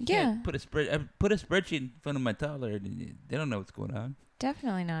I mean? Like you can't put a spreadsheet in front of my toddler, and they don't know what's going on.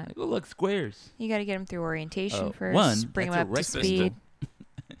 Definitely not. Like, oh look, squares. You got to get them through orientation first. One, bring that's them a up to requisite. speed.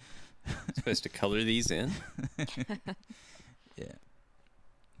 Supposed to color these in. Yeah.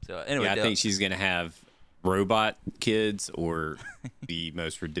 So anyway, Yeah, I think she's gonna have robot kids or the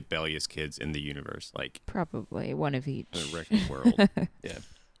most rebellious kids in the universe, like Probably one of each. the wrecking world. Yeah.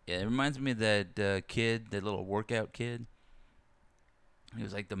 yeah, it reminds me of that kid, that little workout kid. He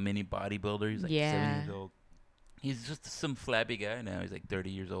was like the mini bodybuilder. He's like 7 years old. He's just some flabby guy now. He's like 30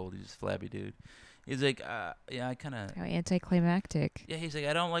 years old. He's just a flabby dude. He's like, yeah, I kind of. How anticlimactic. Yeah, he's like,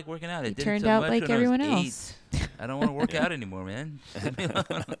 I don't like working out. He It did turned so out much like when I was everyone 8. else. I don't want to work out anymore, man.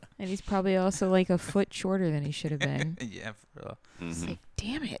 And he's probably also like a foot shorter than he should have been. Yeah, for real. It's Mhm. like,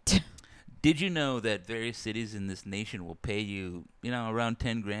 damn it. Did you know that various cities in this nation will pay you, around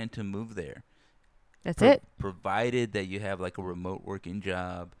 10 grand to move there? That's it. Provided that you have like a remote working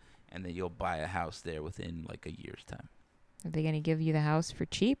job and that you'll buy a house there within like a year's time. Are they going to give you the house for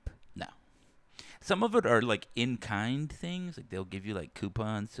cheap? No. Some of it are like in-kind things. Like they'll give you like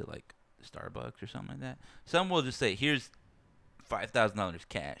coupons to like Starbucks or something like that. Some will just say, here's $5,000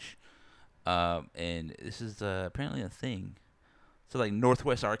 cash. And this is apparently a thing. So like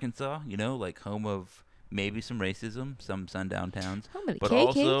Northwest Arkansas, like home of maybe some racism, some sundown towns. Home of the But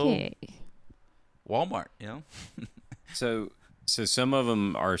KKK. Walmart, So some of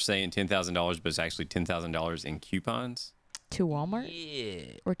them are saying $10,000, but it's actually $10,000 in coupons. To Walmart?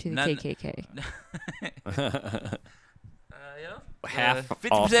 Yeah. Or to the Not- KKK? Yeah. Half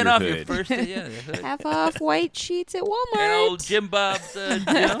 50% off your off hood. your first day. Yeah, the hood. Half off white sheets at Walmart. And old Jim Bob's,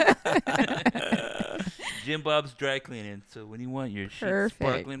 Jim Bob's dry cleaning. So when you want your sheets Perfect.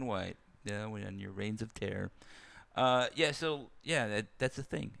 sparkling white, when your reigns of terror. That's the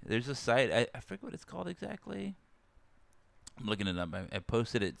thing. There's a site. I forget what it's called exactly. I'm looking it up. I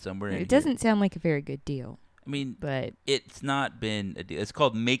posted it somewhere. in It here. doesn't sound like a very good deal, I mean, but it's not been a deal. It's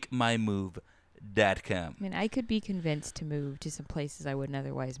called MakeMyMove.com. I mean, I could be convinced to move to some places I wouldn't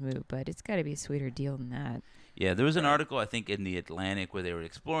otherwise move, but it's got to be a sweeter deal than that. Yeah, there was an article, I think, in the Atlantic where they were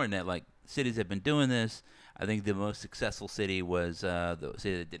exploring that, like, cities have been doing this. I think the most successful city was the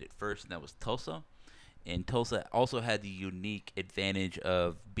city that did it first, and that was Tulsa. And Tulsa also had the unique advantage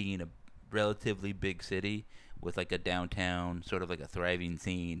of being a relatively big city with, like, a downtown, sort of like a thriving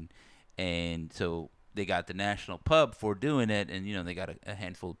scene. And so they got the national pub for doing it, and, they got a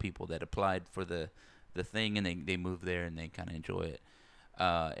handful of people that applied for the thing, and they moved there, and they kind of enjoy it.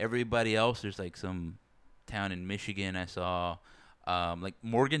 Everybody else, there's, like, some town in Michigan I saw, like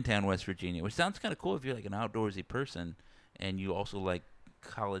Morgantown, West Virginia, which sounds kind of cool if you're like an outdoorsy person and you also like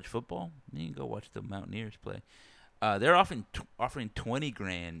college football. You can go watch the Mountaineers play. They're often offering 20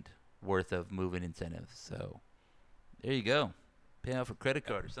 grand worth of moving incentives. So there you go. Pay off a credit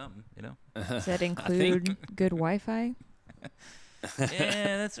card or something, Does that include good Wi-Fi?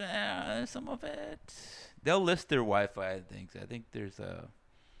 Yeah, that's some of it. They'll list their Wi-Fi things. I think there's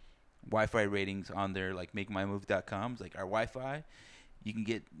Wi-Fi ratings on there, like MakeMyMove.com. It's like our Wi-Fi, you can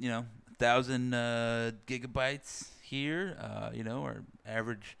get 1,000 gigabytes here. Our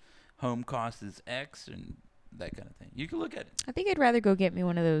average home cost is X, and that kind of thing. You can look at it. I think I'd rather go get me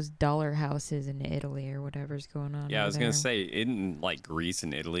one of those dollar houses in Italy or whatever's going on. Yeah, I over was gonna there. say, isn't like Greece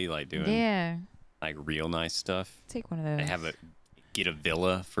and Italy like doing Yeah, like real nice stuff? take one of those. They get a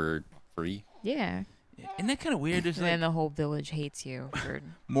villa for free. Yeah, Isn't that kind of weird? There's And like then the whole village hates you for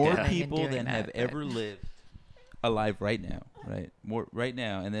more coming and people doing than have that, ever lived alive right now, right? More right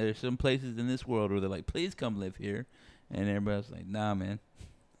now, and there's some places in this world where they're like, "Please come live here," and everybody's like, "Nah, man,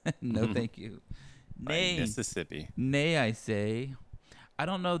 no, thank you." Like Nay, Mississippi. nay, I say. I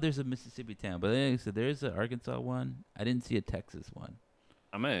don't know. If there's a Mississippi town, but like I said, there's an Arkansas one. I didn't see a Texas one.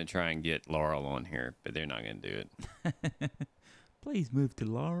 I'm gonna try and get Laurel on here, but they're not gonna do it. Please move to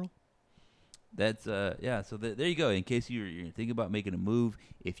Laurel. That's yeah. So there you go. In case you're thinking about making a move,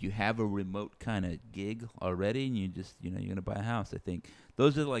 if you have a remote kind of gig already, and you just you're gonna buy a house, I think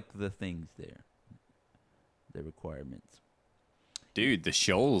those are like the things there, the requirements. Dude, the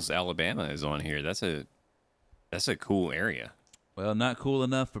Shoals, Alabama is on here. That's a cool area. Well, not cool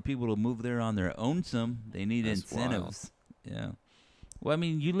enough for people to move there on their own. They need That's incentives. Yeah. Well, I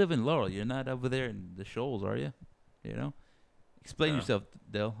mean, you live in Laurel. You're not over there in the Shoals, are you? Explain No. yourself,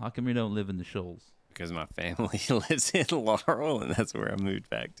 Dell. How come you don't live in the Shoals? Because my family lives in Laurel, and that's where I moved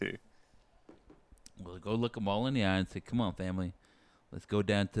back to. Well, go look them all in the eye and say, "Come on, family, let's go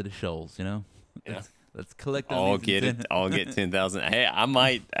down to the Shoals." Yeah. Let's collect. On I'll these get incentives. it. I'll get 10,000. Hey, I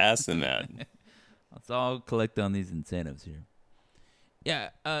might ask them that. Let's all collect on these incentives here. Yeah,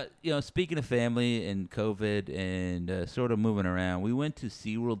 speaking of family and COVID and sort of moving around, we went to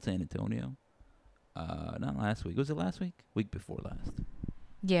SeaWorld San Antonio. Not last week. Was it last week? Week before last.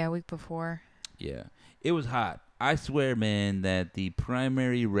 Yeah, week before. Yeah. It was hot. I swear, man, that the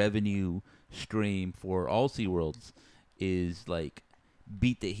primary revenue stream for all SeaWorlds is like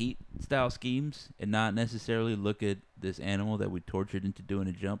beat the heat style schemes and not necessarily look at this animal that we tortured into doing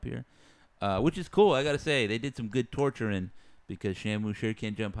a jump here. Which is cool. I got to say, they did some good torturing because Shamu sure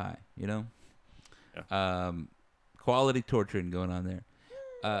can't jump high, Yeah. Quality torturing going on there.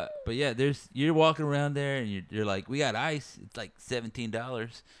 But yeah, you're walking around there and you're like, we got ice. It's like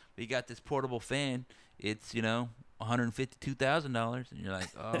 $17. We got this portable fan. It's $152,000, and you're like,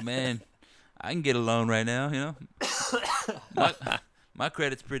 oh man, I can get a loan right now. My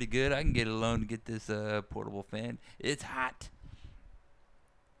credit's pretty good. I can get a loan to get this portable fan. It's hot.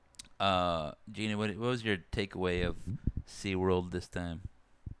 Gina, what was your takeaway of SeaWorld this time?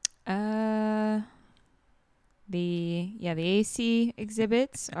 The AC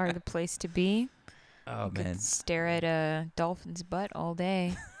exhibits are the place to be. Oh You man, could stare at a dolphin's butt all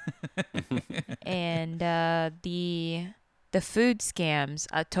day. And the food scams,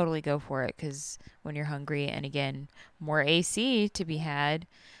 I totally go for it because when you're hungry, and again, more AC to be had.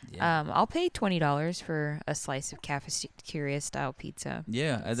 yeah. I'll pay $20 for a slice of cafeteria style pizza.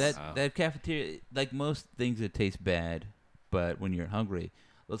 Yeah, Wow. that cafeteria, like most things that taste bad, but when you're hungry,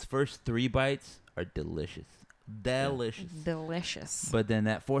 those first 3 bites are delicious. Delicious. Delicious. But then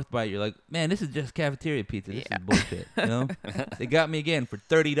that 4th bite, you're like, man, this is just cafeteria pizza. This Yeah. is bullshit. They got me again for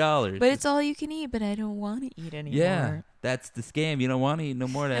 $30. But it's all you can eat, but I don't want to eat anymore. Yeah, that's the scam. You don't want to eat no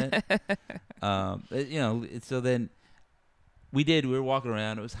more of that. So then we were walking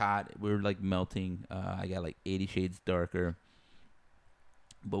around. It was hot. We were like melting. I got like 80 shades darker.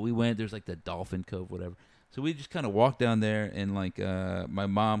 But we went, there's like the Dolphin Cove, whatever. So we just kind of walked down there, and like my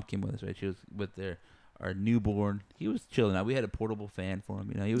mom came with us, right? She was with our newborn. He was chilling out. We had a portable fan for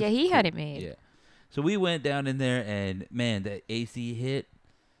him. He was He had it made. Yeah. So we went down in there, and man, that AC hit,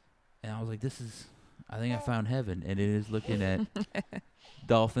 and I was like, I think I found heaven. And it is looking at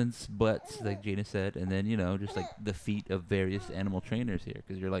dolphins' butts, like Gina said, and then, just like the feet of various animal trainers here,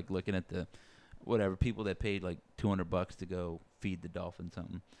 because you're like looking at the people that paid like $200 to go feed the dolphin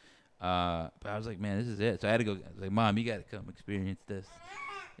something. But I was like, man, this is it. So I had to go. I was like, Mom, you got to come experience this.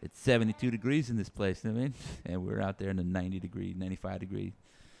 It's 72 degrees in this place, you know what I mean? And we were out there in the 90-degree, 95-degree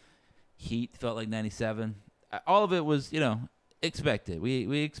heat. Felt like 97. All of it was, expected.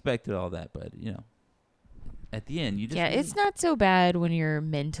 We expected all that, but, at the end, you just... Yeah, it's not so bad when you're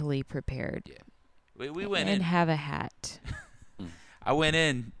mentally prepared. Yeah. We went and in. have a hat. I went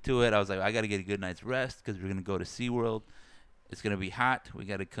into it. I was like, I got to get a good night's rest because we're going to go to SeaWorld. It's going to be hot. We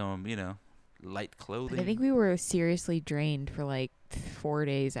got to come, light clothing. I think we were seriously drained for like 4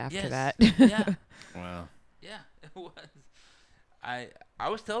 days after that. Yeah. Wow. Yeah, it was. I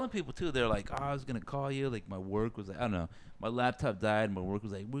was telling people too. They're like, "Oh, I was gonna call you." Like my work was like, I don't know. My laptop died. And my work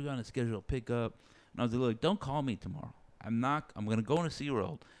was like, "We're gonna schedule a pickup." And I was like, "Look, don't call me tomorrow. I'm gonna go into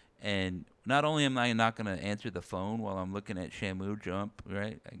SeaWorld, and not only am I not gonna answer the phone while I'm looking at Shamu jump,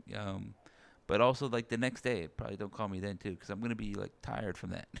 right? But also like the next day, probably don't call me then too, because I'm gonna be like tired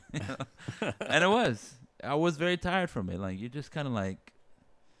from that." And I was very tired from it. Like you're just kind of like,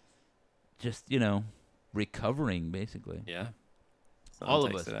 recovering basically. Yeah. All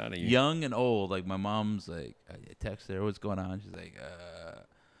of Takes us, it out of you. young and old. Like my mom's like, I text her, what's going on? She's like,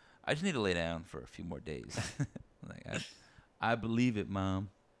 I just need to lay down for a few more days. Like I believe it, Mom.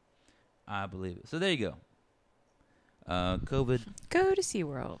 I believe it. So there you go. COVID. Go to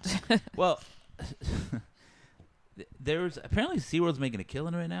SeaWorld. Well, there's apparently SeaWorld's making a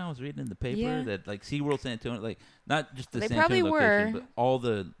killing right now. I was reading in the paper Yeah. that like SeaWorld San Antonio, like not just the They San probably Antonio location, were.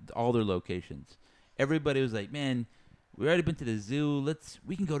 but all their locations. Everybody was like, "Man, we already been to the zoo.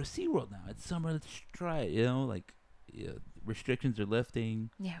 We can go to SeaWorld now. It's summer. Let's try it." You know, like restrictions are lifting.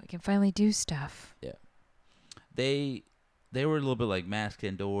 Yeah, we can finally do stuff. They were a little bit like masked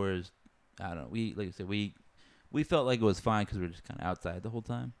indoors. I don't know. Like I said, we felt like it was fine because we were just kind of outside the whole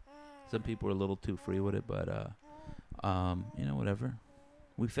time. Some people were a little too free with it, but whatever.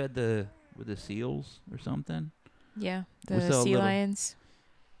 We fed the seals or something. Yeah, We the saw a sea little- lions.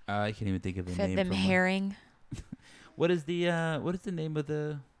 I can't even think of the Fed name. them from herring. what is the name of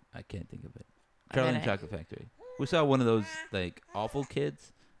the? I can't think of it. I'm Charlie and gonna- the Chocolate Factory. We saw one of those like awful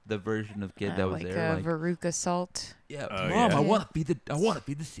kids. The version of kid that was like there. a Like, Veruca Salt. yeah, Oh, Mom, yeah. I want to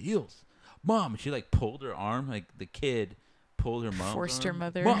feed the seals. Mom, she like pulled her arm, like the kid pulled her mom. Forced her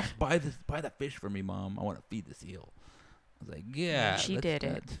mother. Mom, buy the fish for me, Mom. I want to feed the seal. I was like, yeah. she that's did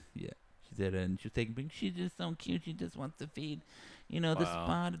not- it. Yeah, she did it, and she was taking. She's just so cute. She just wants to feed, the Wow.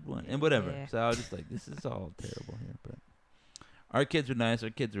 spotted one and whatever. Yeah. So I was just like, this is all terrible here, but. Our kids are nice. Our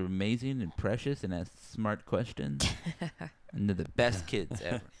kids are amazing and precious and ask smart questions. And they're the best kids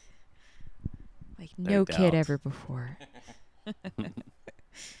ever. Like No no kid doubt. ever before.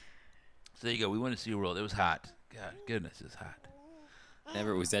 So there you go. We went to SeaWorld. It was hot. God, goodness, it's hot.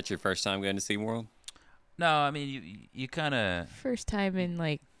 Never was that your first time going to SeaWorld? No, I mean, you kind of... First time in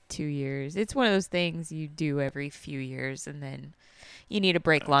like 2 years. It's one of those things you do every few years, and then you need a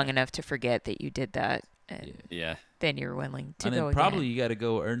break long enough to forget that you did that, and Yeah. then you're willing to And go then again. probably you got to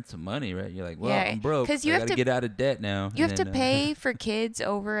go earn some money, right? You're like, well, Yeah, I'm broke. 'cause you I have got to- get out of debt now. You And have to then, pay for kids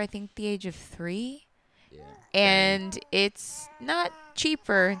over, I think, the age of 3. Yeah. And it's not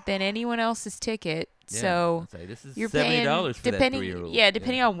cheaper than anyone else's ticket. Yeah. So It's like, this is you're $70 paying for that depending 3-year-old. yeah,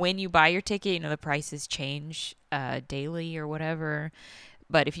 depending on when you buy your ticket, the prices change daily or whatever.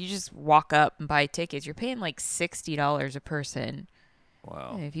 But if you just walk up and buy tickets, you're paying like $60 a person.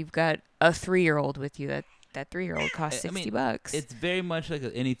 Wow. And if you've got a 3-year-old with you, that 3-year-old costs I mean, $60. It's very much like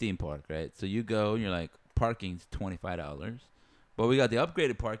any theme park, right? So you go and you're like, parking's $25. But we got the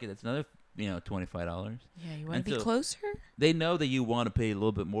upgraded parking. That's another, $25. Yeah, you want and to be so- closer? They know that you want to pay a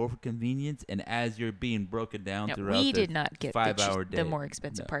little bit more for convenience, and as you're being broken down No, throughout we the did not get 5-hour the day. more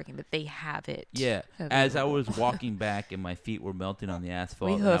expensive No. parking, but they have it. Yeah, as I available. was walking back and my feet were melting on the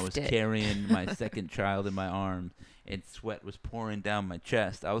asphalt, We and I hoofed was it. carrying my second child in my arms, and sweat was pouring down my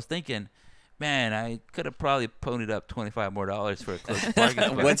chest, I was thinking, man, I could have probably ponied up $25 more for a close parking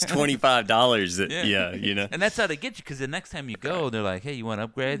spot. What's $25? Yeah. Yeah. And that's how they get you, because the next time you go, they're like, hey, you want to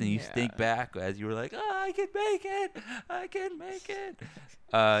upgrade? And you Yeah. think back as you were like, oh, I can make it. I can make it.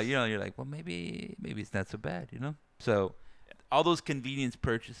 You're like, well, maybe it's not so bad, So all those convenience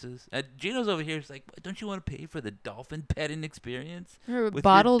purchases. Gino's over here is like, don't you want to pay for the dolphin petting experience? Or with your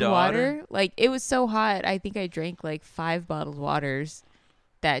bottled daughter? water. Like, it was so hot. I think I drank like 5 bottled waters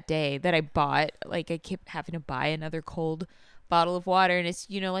that day that I bought. Like, I kept having to buy another cold bottle of water. And it's,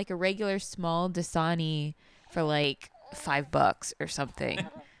 like a regular small Dasani for like $5 or something.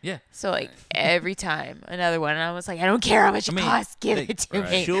 Yeah. So, like, every time another one. And I was like, I don't care how much it costs. Give like, it to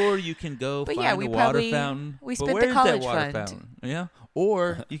right. me. Sure, you can go But find yeah, a we water probably- fountain. we but spent the where is college that water fund. fountain? Yeah.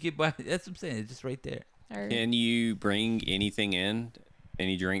 Or you could buy. That's what I'm saying. It's just right there. Or- Can you bring anything in?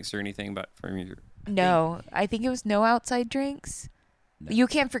 Any drinks or anything from your? no, I think it was no outside drinks. No. You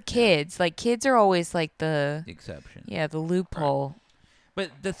can for kids. Like, kids are always like the Exception. the loophole.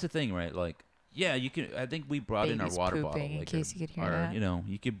 But that's the thing, right? Like, yeah, you can. I think we brought in our Babies water pooping, bottle. in Like case you could hear our, that.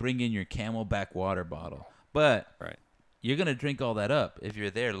 you could bring in your Camelback water bottle, but Right. you're gonna drink all that up if you're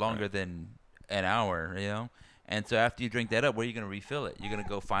there longer Right. than an hour, And so after you drink that up, where are you gonna refill it? You're gonna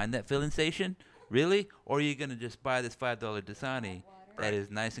go find that filling station, really, or are you gonna just buy this $5 Dasani that is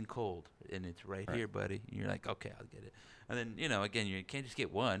nice and cold and it's right here, buddy? And you're like, okay, I'll get it. And then again, you can't just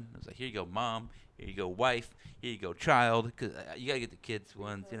get one. It's like, here you go, mom. Here you go, wife. Here you go, child. Because you gotta get the kids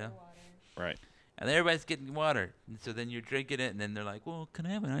ones, Right. And then everybody's getting water. And so then you're drinking it, and then they're like, well, can I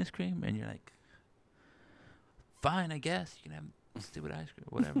have an ice cream? And you're like, fine, I guess. You can have stupid ice cream,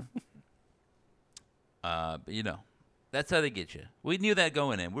 whatever. But, that's how they get you. We knew that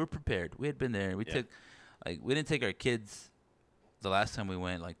going in. We were prepared. We had been there. We didn't take our kids the last time we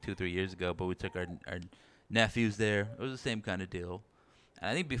went, like 2-3 years ago, but we took our nephews there. It was the same kind of deal. And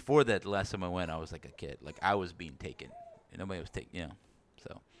I think before that, the last time I went, I was like a kid. Like, I was being taken. And nobody was taking,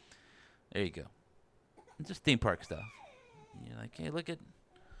 So, there you go. It's just theme park stuff. And you're like, hey, look at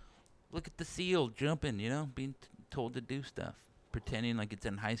look at the seal jumping, being told to do stuff, pretending like it's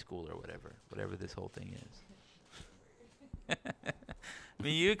in high school or whatever this whole thing is. I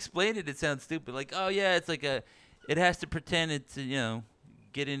mean, you explained it. It sounds stupid. Like, oh yeah, it's like it has to pretend it's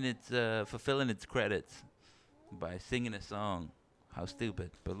getting its fulfilling its credits by singing a song. How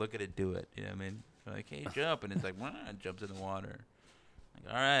stupid! But look at it do it. You know what I mean? Like, hey, jump, and it's like, wow, jumps in the water.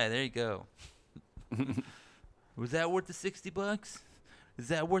 Like, all right, there you go. Was that worth the $60? Is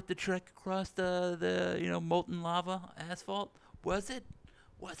that worth the trek across the molten lava asphalt? Was it?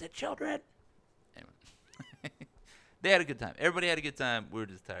 Was it, children? Anyway. They had a good time. Everybody had a good time. We were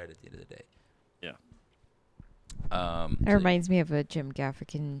just tired at the end of the day. Yeah. That reminds me of a Jim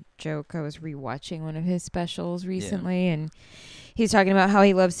Gaffigan joke. I was rewatching one of his specials recently, and he's talking about how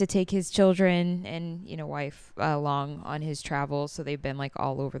he loves to take his children and wife along on his travels. So they've been like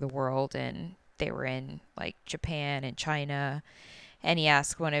all over the world, and they were in like Japan and China. And he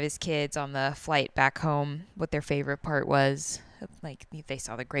asked one of his kids on the flight back home what their favorite part was. Like, they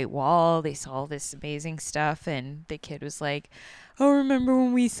saw the Great Wall, they saw all this amazing stuff, and the kid was like, oh, remember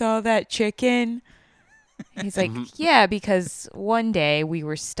when we saw that chicken? And he's like, yeah, because one day we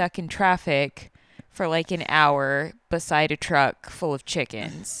were stuck in traffic for like an hour beside a truck full of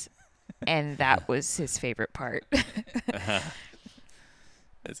chickens, and that was his favorite part.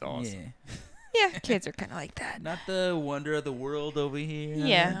 That's awesome. Yeah, kids are kind of like that. Not the wonder of the world over here.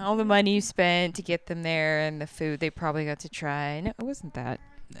 Yeah, all the money you spent to get them there and the food they probably got to try. No, it wasn't that.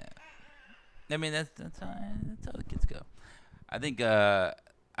 No. I mean, that's how the kids go. I think I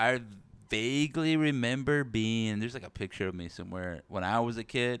vaguely remember there's like a picture of me somewhere when I was a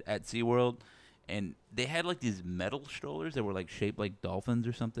kid at SeaWorld, and they had like these metal strollers that were like shaped like dolphins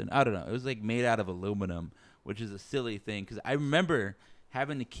or something. I don't know. It was like made out of aluminum, which is a silly thing because I remember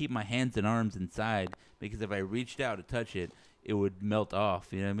having to keep my hands and arms inside because if I reached out to touch it, it would melt off.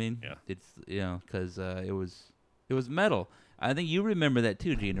 You know what I mean? Yeah. It's because it was metal. I think you remember that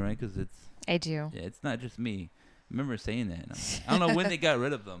too, Gina, right? Because I do. Yeah, it's not just me. I remember saying that. I don't know when they got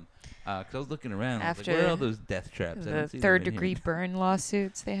rid of them. Because I was looking around. I was like, where are all those death traps? The third-degree burn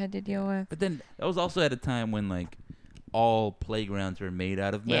lawsuits they had to deal with. But then that was also at a time when like all playgrounds were made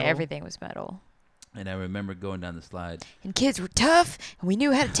out of metal. Yeah, everything was metal. And I remember going down the slide. And kids were tough, and we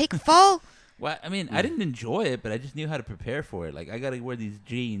knew how to take a fall. Well, I mean, I didn't enjoy it, but I just knew how to prepare for it. Like, I got to wear these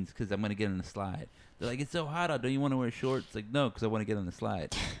jeans because I'm going to get on the slide. They're like, it's so hot out. Don't you want to wear shorts? Like, no, because I want to get on the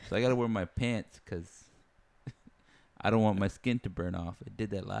slide. So I got to wear my pants because I don't want my skin to burn off. I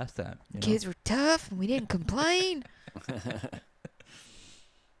did that last time. Kids were tough, and we didn't complain.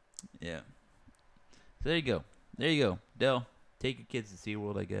 Yeah. So there you go. There you go. Del, take your kids to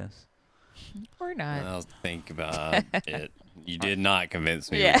SeaWorld, I guess. Or not. I'll think about it. You did not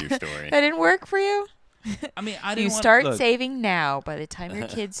convince me with your story. That didn't work for you? I mean, I you didn't start saving now. By the time your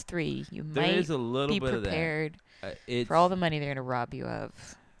kid's 3, you there might is a little be bit prepared of that. for all the money they're going to rob you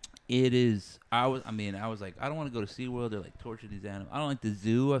of. It is. I was like, I don't want to go to SeaWorld. They're like torture these animals. I don't like the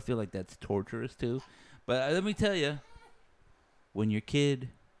zoo. I feel like that's torturous too. But let me tell you, when your kid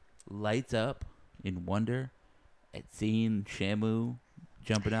lights up in wonder at seeing Shamu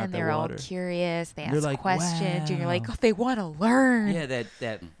jumping out and the they're water, all curious. They they're ask like, questions, and you're like, wow. oh, they want to learn. Yeah,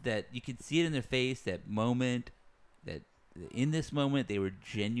 that you can see it in their face. That moment, that in this moment they were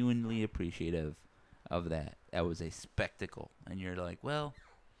genuinely appreciative of that. That was a spectacle, and you're like, well.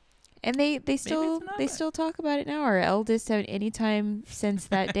 And they still talk about it now. Our eldest, at any time since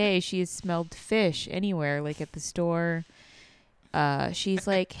that day, she has smelled fish anywhere, like at the store. She's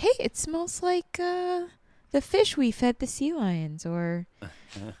like, hey, it smells like the fish we fed the sea lions, or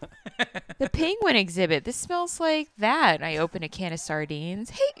the penguin exhibit. This smells like that. And I open a can of sardines.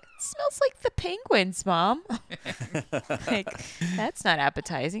 Hey, it smells like the penguins, Mom. Like, that's not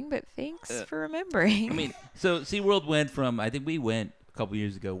appetizing, but thanks for remembering. I mean, so SeaWorld went from, I think we went a couple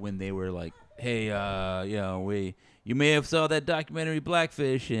years ago when they were like, hey, you may have saw that documentary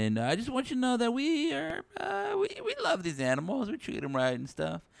Blackfish, and I just want you to know that we love these animals. We treat them right and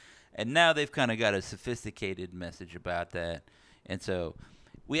stuff. And now they've kind of got a sophisticated message about that. And so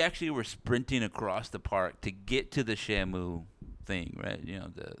we actually were sprinting across the park to get to the Shamu thing, right? You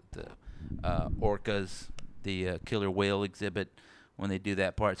know, the orcas, the killer whale exhibit when they do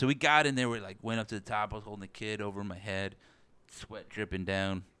that part. So we got in there. We went up to the top. I was holding the kid over my head, sweat dripping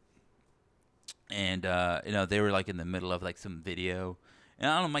down. And, they were in the middle of some video.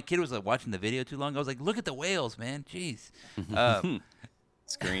 And I don't know, my kid was watching the video too long. I was like, look at the whales, man. Jeez.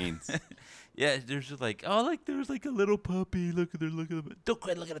 Screens. Yeah, there's just there's a little puppy. Look at them. Don't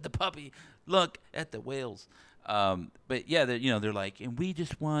quit looking at the puppy. Look at the whales. But yeah, they're like, and we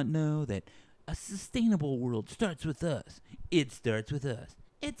just want to know that a sustainable world starts with us. It starts with us.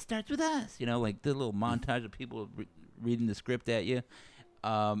 it starts with us. You know, like the little montage of people reading the script at you.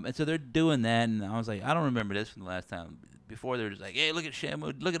 And so they're doing that, and I was like, I don't remember this from the last time. Before they were just like, hey, look at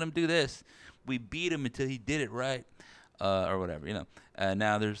Shamu, look at him do this. We beat him until he did it right, or whatever, you know.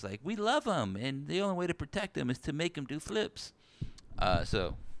 Now there's like, we love him, and the only way to protect him is to make him do flips.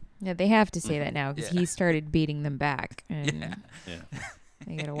 So. Yeah, they have to say that now because Yeah. he started beating them back. And Yeah.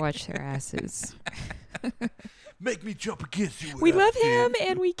 they got to watch their asses. Make me jump against you. We love him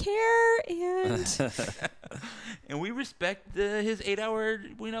and we care and And we respect his 8-hour,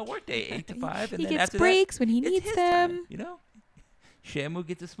 workday, 8 to 5. And he then gets after breaks when he that, it's needs his them. time, you know? Shamu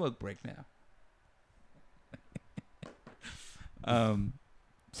gets a smoke break now.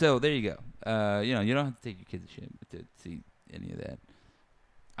 So there you go. You don't have to take your kids to Shamu to see any of that.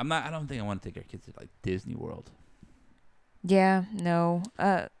 I don't think I want to take our kids to like Disney World. Yeah, no.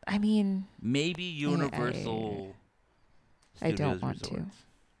 I mean, Maybe Universal. I don't Studios want to. Resorts,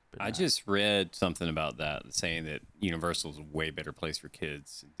 but I not- just read something about that, saying that Universal's a way better place for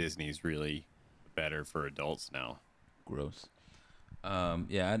kids. Disney's really better for adults now. gross.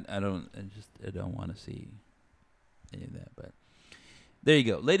 Yeah, I don't want to see any of that. But there you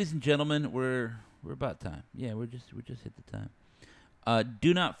go, ladies and gentlemen. We're about time. Yeah, we're just hit the time.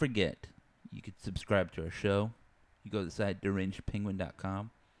 Do not forget, you can subscribe to our show. You go to the site derangedpenguin.com.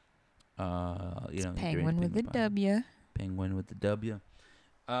 Penguin with the W. Penguin with the W.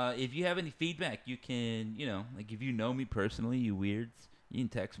 If you have any feedback, you can, like if you know me personally, you weirds, you can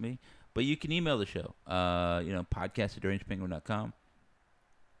text me. But you can email the show, podcast@derangedpenguin.com.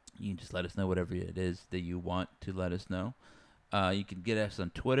 You can just let us know whatever it is that you want to let us know. You can get us on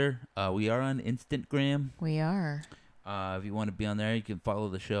Twitter. We are on Instagram. We are. If you want to be on there, you can follow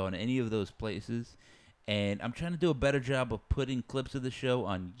the show on any of those places. And I'm trying to do a better job of putting clips of the show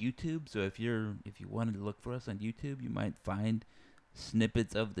on YouTube. So if you wanted to look for us on YouTube, you might find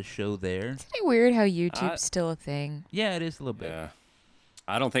snippets of the show there. Isn't it weird how YouTube's still a thing? Yeah, it is a little bit. Yeah.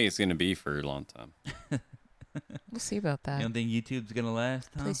 I don't think it's going to be for a long time. We'll see about You that. don't think YouTube's gonna last?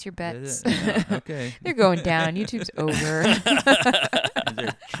 Huh? Place your Is bets. it? Yeah, okay. They're going down. YouTube's over. Is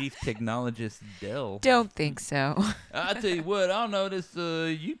their chief technologist Dell? Don't think so. I tell you what, I don't know this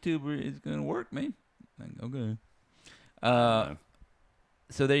YouTuber is gonna work, man. Like, okay.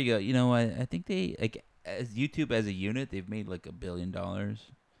 So there you go. I think they as YouTube as a unit, they've made like $1 billion.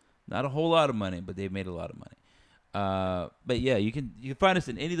 Not a whole lot of money, but they've made a lot of money. But yeah, you can find us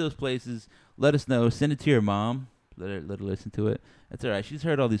in any of those places. Let us know. Send it to your mom. Let her listen to it. That's all right. She's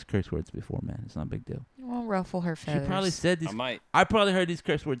heard all these curse words before, man. It's not a big deal. Won't ruffle her feathers. She probably said these. I probably heard these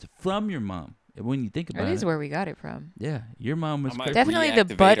curse words from your mom. When you think about That it, is where we got it from. yeah, your mom was I might cursing. Definitely the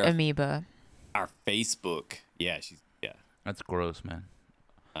reactivate butt our- amoeba. Our Facebook. Yeah, That's gross, man.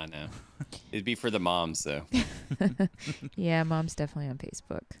 I know. It'd be for the moms, though. Yeah, mom's definitely on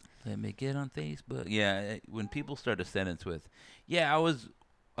Facebook. Let me get on Facebook. Yeah, when people start a sentence with, "Yeah, I was,"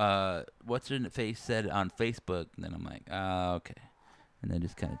 what's her face said on Facebook, and then I'm like, "Oh, okay," and then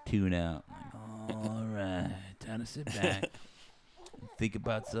just kind of tune out. Like, all right, time to sit back and think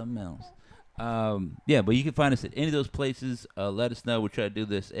about something else. Yeah, but you can find us at any of those places. Let us know. We try to do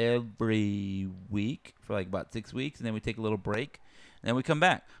this every week for like about 6 weeks, and then we take a little break, and then we come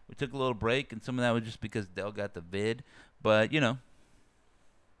back. We took a little break, and some of that was just because Dell got the vid, but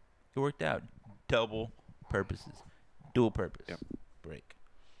it worked out. Double purposes. Dual purpose. Yep. Break.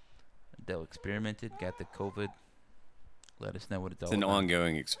 Dell experimented, got the COVID. Let us know what it's all It's an about.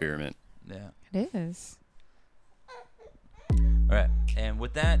 ongoing experiment. Yeah. It is. All right. And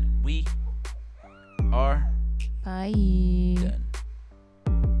with that, we are Bye. done.